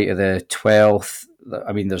the right of the 12th.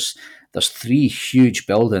 I mean, there's 3 huge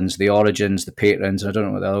buildings, the Origins, the Patrons, I don't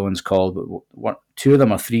know what the other one's called, but 2 of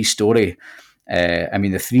them are 3-storey. The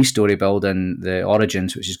 3-storey building, the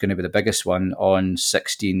Origins, which is going to be the biggest one on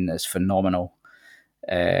 16, is phenomenal.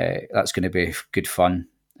 That's going to be good fun.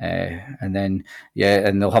 And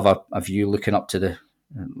they'll have a view looking up to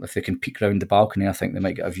if they can peek round the balcony, I think they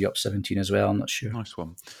might get a view up 17 as well. I'm not sure. Nice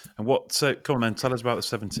one. And come on then, tell us about the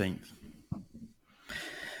 17th.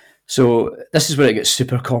 So this is where it gets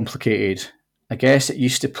super complicated. I guess it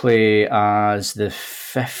used to play as the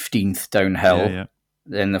 15th downhill. Yeah.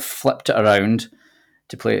 Then they flipped it around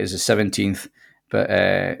to play it as the 17th. But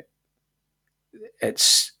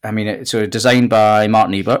it's designed by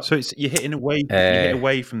Martin Ebert. So you're hitting away. You hit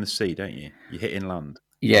away from the sea, don't you? You hit inland.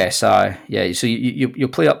 Yes, So you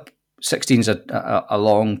play up 16's a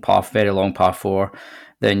long par, very long par 4.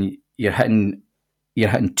 Then you're hitting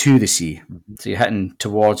to the sea. Mm-hmm. So you're hitting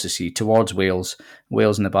towards the sea, towards Wales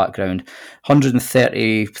in the background.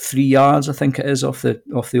 133 yards, I think it is, off the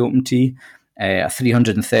open tee. A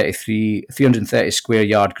 330 square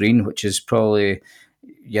yard green, which is probably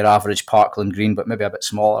your average Parkland green, but maybe a bit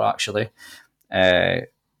smaller actually.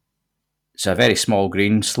 It's a very small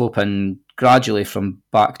green, sloping gradually from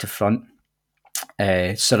back to front.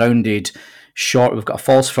 Surrounded short, we've got a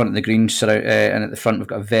false front of the green, and at the front we've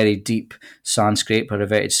got a very deep sand scrape, a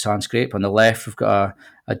revetted sand scrape. On the left we've got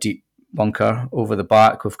a deep bunker. Over the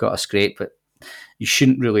back we've got a scrape, but you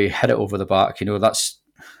shouldn't really hit it over the back. That's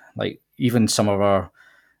like, even some of our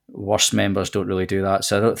worst members don't really do that,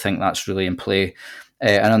 so I don't think that's really in play.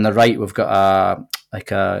 And on the right we've got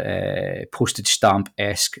a postage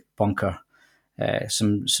stamp-esque bunker.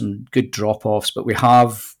 Some good drop-offs, but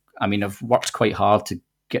I've worked quite hard to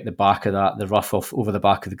get the back of the rough off over the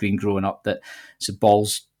back of the green growing up, that the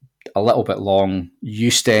ball's a little bit long,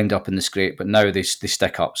 used to end up in the scrape, but now they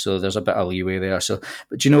stick up, so there's a bit of leeway there.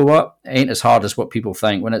 But do you know what? It ain't as hard as what people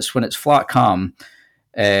think. When it's flat calm,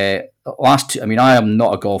 I am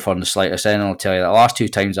not a golfer in the slightest, and I'll tell you that the last 2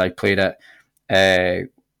 times I played it, I've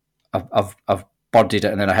birdied it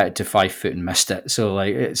and then I hit it to 5 foot and missed it. So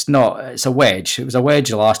it's a wedge. It was a wedge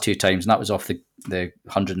the last 2 times, and that was off the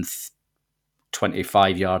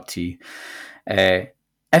 125 yard tee.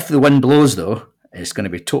 If the wind blows though, it's going to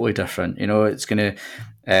be totally different. It's going to,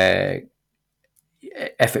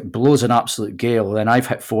 if it blows an absolute gale, then I've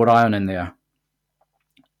hit 4-iron in there.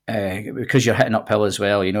 Because you're hitting uphill as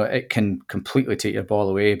well, it can completely take your ball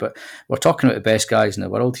away. But we're talking about the best guys in the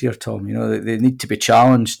world here, Tom. They need to be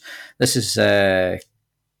challenged. This is if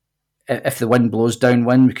the wind blows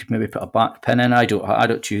downwind, we could maybe put a back pin in. I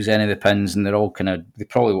don't choose any of the pins, and they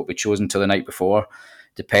probably won't be chosen till the night before,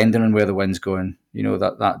 depending on where the wind's going.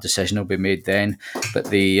 That decision will be made then.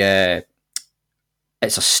 But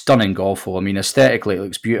it's a stunning golf hole. Aesthetically, it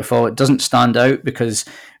looks beautiful. It doesn't stand out because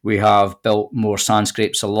we have built more sand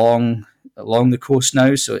scrapes along the coast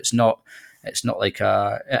now. So it's not like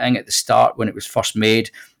I think at the start when it was first made,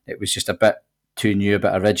 it was just a bit too new, a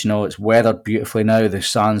bit original. It's weathered beautifully now. The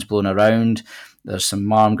sand's blown around. There's some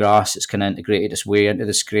marm grass. It's kind of integrated its way into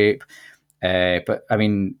the scrape. But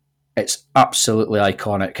it's absolutely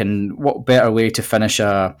iconic. And what better way to finish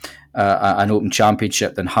an Open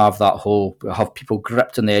Championship than have that hole, have people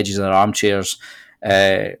gripped on the edges of their armchairs.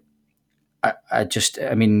 For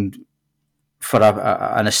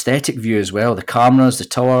an aesthetic view as well, the cameras, the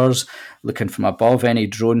towers, looking from above, any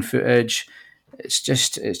drone footage, it's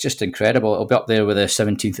just incredible. It'll be up there with the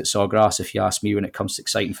 17th at Sawgrass, if you ask me, when it comes to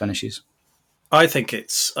exciting finishes. I think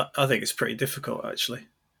it's pretty difficult, actually,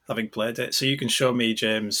 having played it. So you can show me,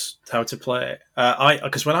 James, how to play it.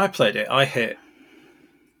 Because when I played it, I hit.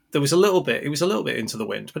 It was a little bit into the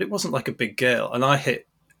wind, but it wasn't like a big gale. And I hit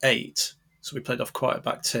 8, so we played off quite a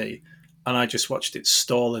back tee, and I just watched it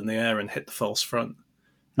stall in the air and hit the false front.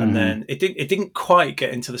 And then it didn't quite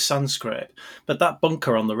get into the sand scrape, but that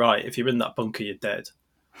bunker on the right, if you're in that bunker, you're dead.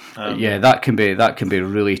 That can be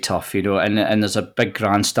really tough, and there's a big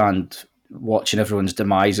grandstand watching everyone's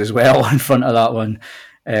demise as well in front of that one.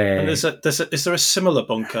 And is there a similar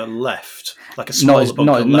bunker left, like a smaller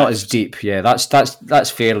bunker left? Not as deep. Yeah,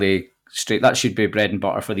 that's fairly straight. That should be bread and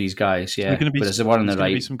butter for these guys. Yeah, but there's the one on the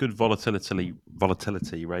right. There's going to be some good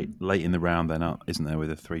volatility right late in the round, then, isn't there, with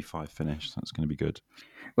a 3-5 finish? That's going to be good.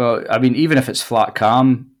 Well, even if it's flat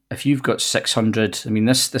calm, if you've got 600, I mean,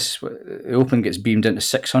 this the Open gets beamed into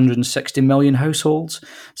 660 million households.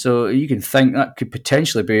 So you can think that could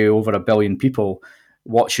potentially be over 1 billion people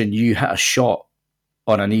watching you hit a shot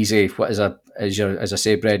on an easy, what is as I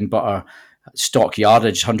say, bread and butter stock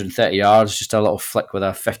yardage, 130 yards, just a little flick with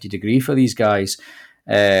a 50 degree for these guys.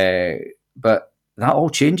 But that all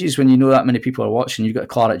changes when you know that many people are watching. You've got a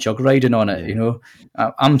claret jug riding on it.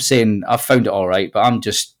 I'm saying I've found it all right, but I'm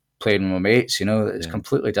just playing with my mates. It's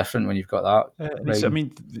completely different when you've got that. I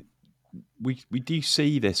mean, we do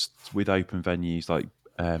see this with open venues like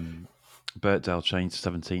Birkdale changed to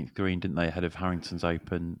 17th green, didn't they, ahead of Harrington's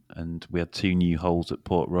Open, and we had 2 new holes at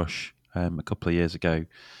Portrush a couple of years ago.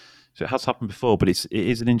 So it has happened before, but it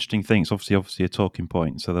is an interesting thing. It's obviously a talking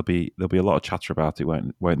point. So there'll be a lot of chatter about it,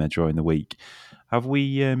 won't there, during the week? Have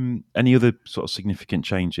we any other sort of significant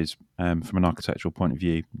changes from an architectural point of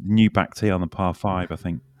view? New back tee on the par 5, I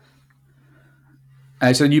think.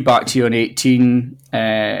 So the new back tee on 18.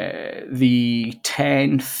 The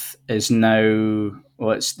 10th is now.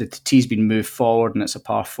 Well, the tee's been moved forward and it's a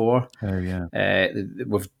par 4. Oh yeah.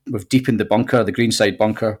 We've deepened the bunker, the greenside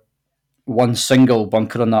bunker. One single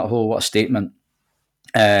bunker on that hole. What a statement!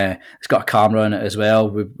 It's got a camera in it as well.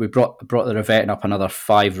 We brought the revetting up another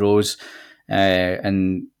 5 rows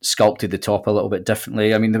and sculpted the top a little bit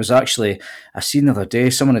differently. I mean, there was actually, I seen the other day,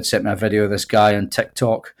 someone had sent me a video of this guy on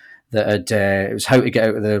TikTok that had it was how to get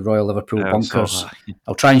out of the Royal Liverpool bunkers.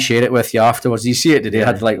 I'll try and share it with you afterwards. You see it today? He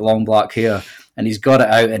had like long black hair. And he's got it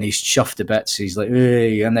out and he's chuffed to bits. He's like,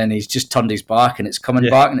 hey, and then he's just turned his back and it's coming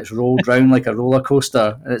back and it's rolled round like a roller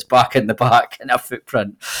coaster and it's back in the back in a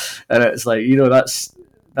footprint. And it's like,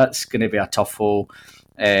 that's going to be a tough hole.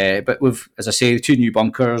 But we've, as I say, 2 new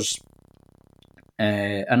bunkers.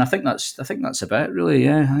 And I think that's about it, really.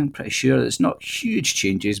 Yeah, I'm pretty sure it's not huge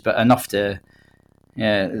changes, but enough to.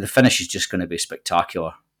 Yeah, the finish is just going to be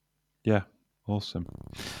spectacular. Yeah, awesome.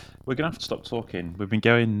 We're going to have to stop talking. We've been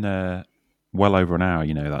going well over an hour,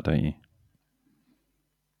 you know that, don't you?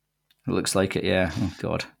 It looks like it, yeah. Oh,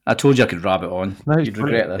 God. I told you I could rabbit on. No, you'd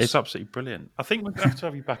regret this. It's absolutely brilliant. I think we're going to have to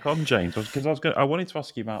have you back on, James, because I wanted to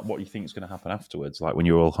ask you about what you think is going to happen afterwards, like when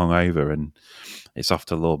you're all hungover and it's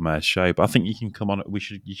after Lord Mayor's show. But I think you can come on. You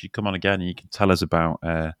should come on again and you can tell us about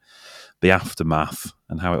the aftermath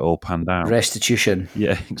and how it all panned out. Restitution.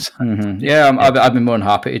 Yeah, exactly. Mm-hmm. Yeah, I'd be more than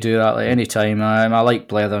happy to do that. Like any time. I like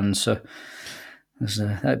blethering, so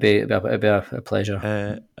it'd be a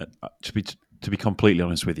pleasure. To be completely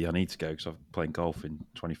honest with you, I need to go because I'm playing golf in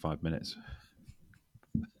 25 minutes.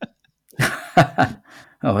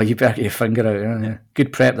 Oh, you better get your finger out. Yeah.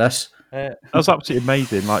 Good prep, this. That was absolutely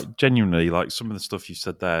amazing. Like, genuinely, like some of the stuff you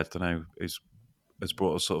said there, I don't know, has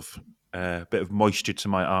brought a sort of bit of moisture to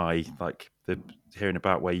my eye. Like hearing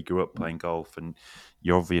about where you grew up playing golf and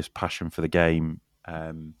your obvious passion for the game,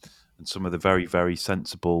 and some of the very, very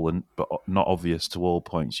sensible but not obvious to all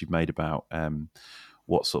points you've made about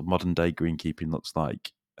what sort of modern day greenkeeping looks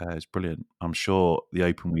like. It's brilliant. I'm sure the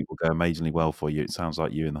Open week will go amazingly well for you. It sounds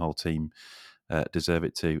like you and the whole team deserve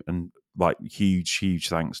it too. And like huge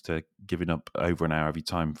thanks to giving up over an hour of your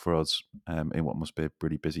time for us in what must be a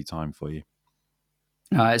really busy time for you.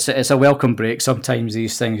 It's a welcome break. Sometimes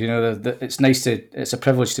these things, it's nice it's a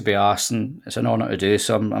privilege to be asked, and it's an honour to do.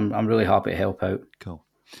 So I'm really happy to help out. Cool,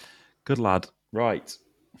 good lad. Right,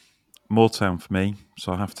 Moortown for me,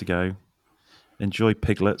 so I have to go. Enjoy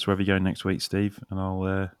Piglets wherever you're going next week, Steve, and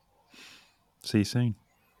I'll see you soon.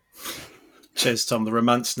 Cheers, Tom. The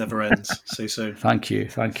romance never ends. See you soon. Thank you.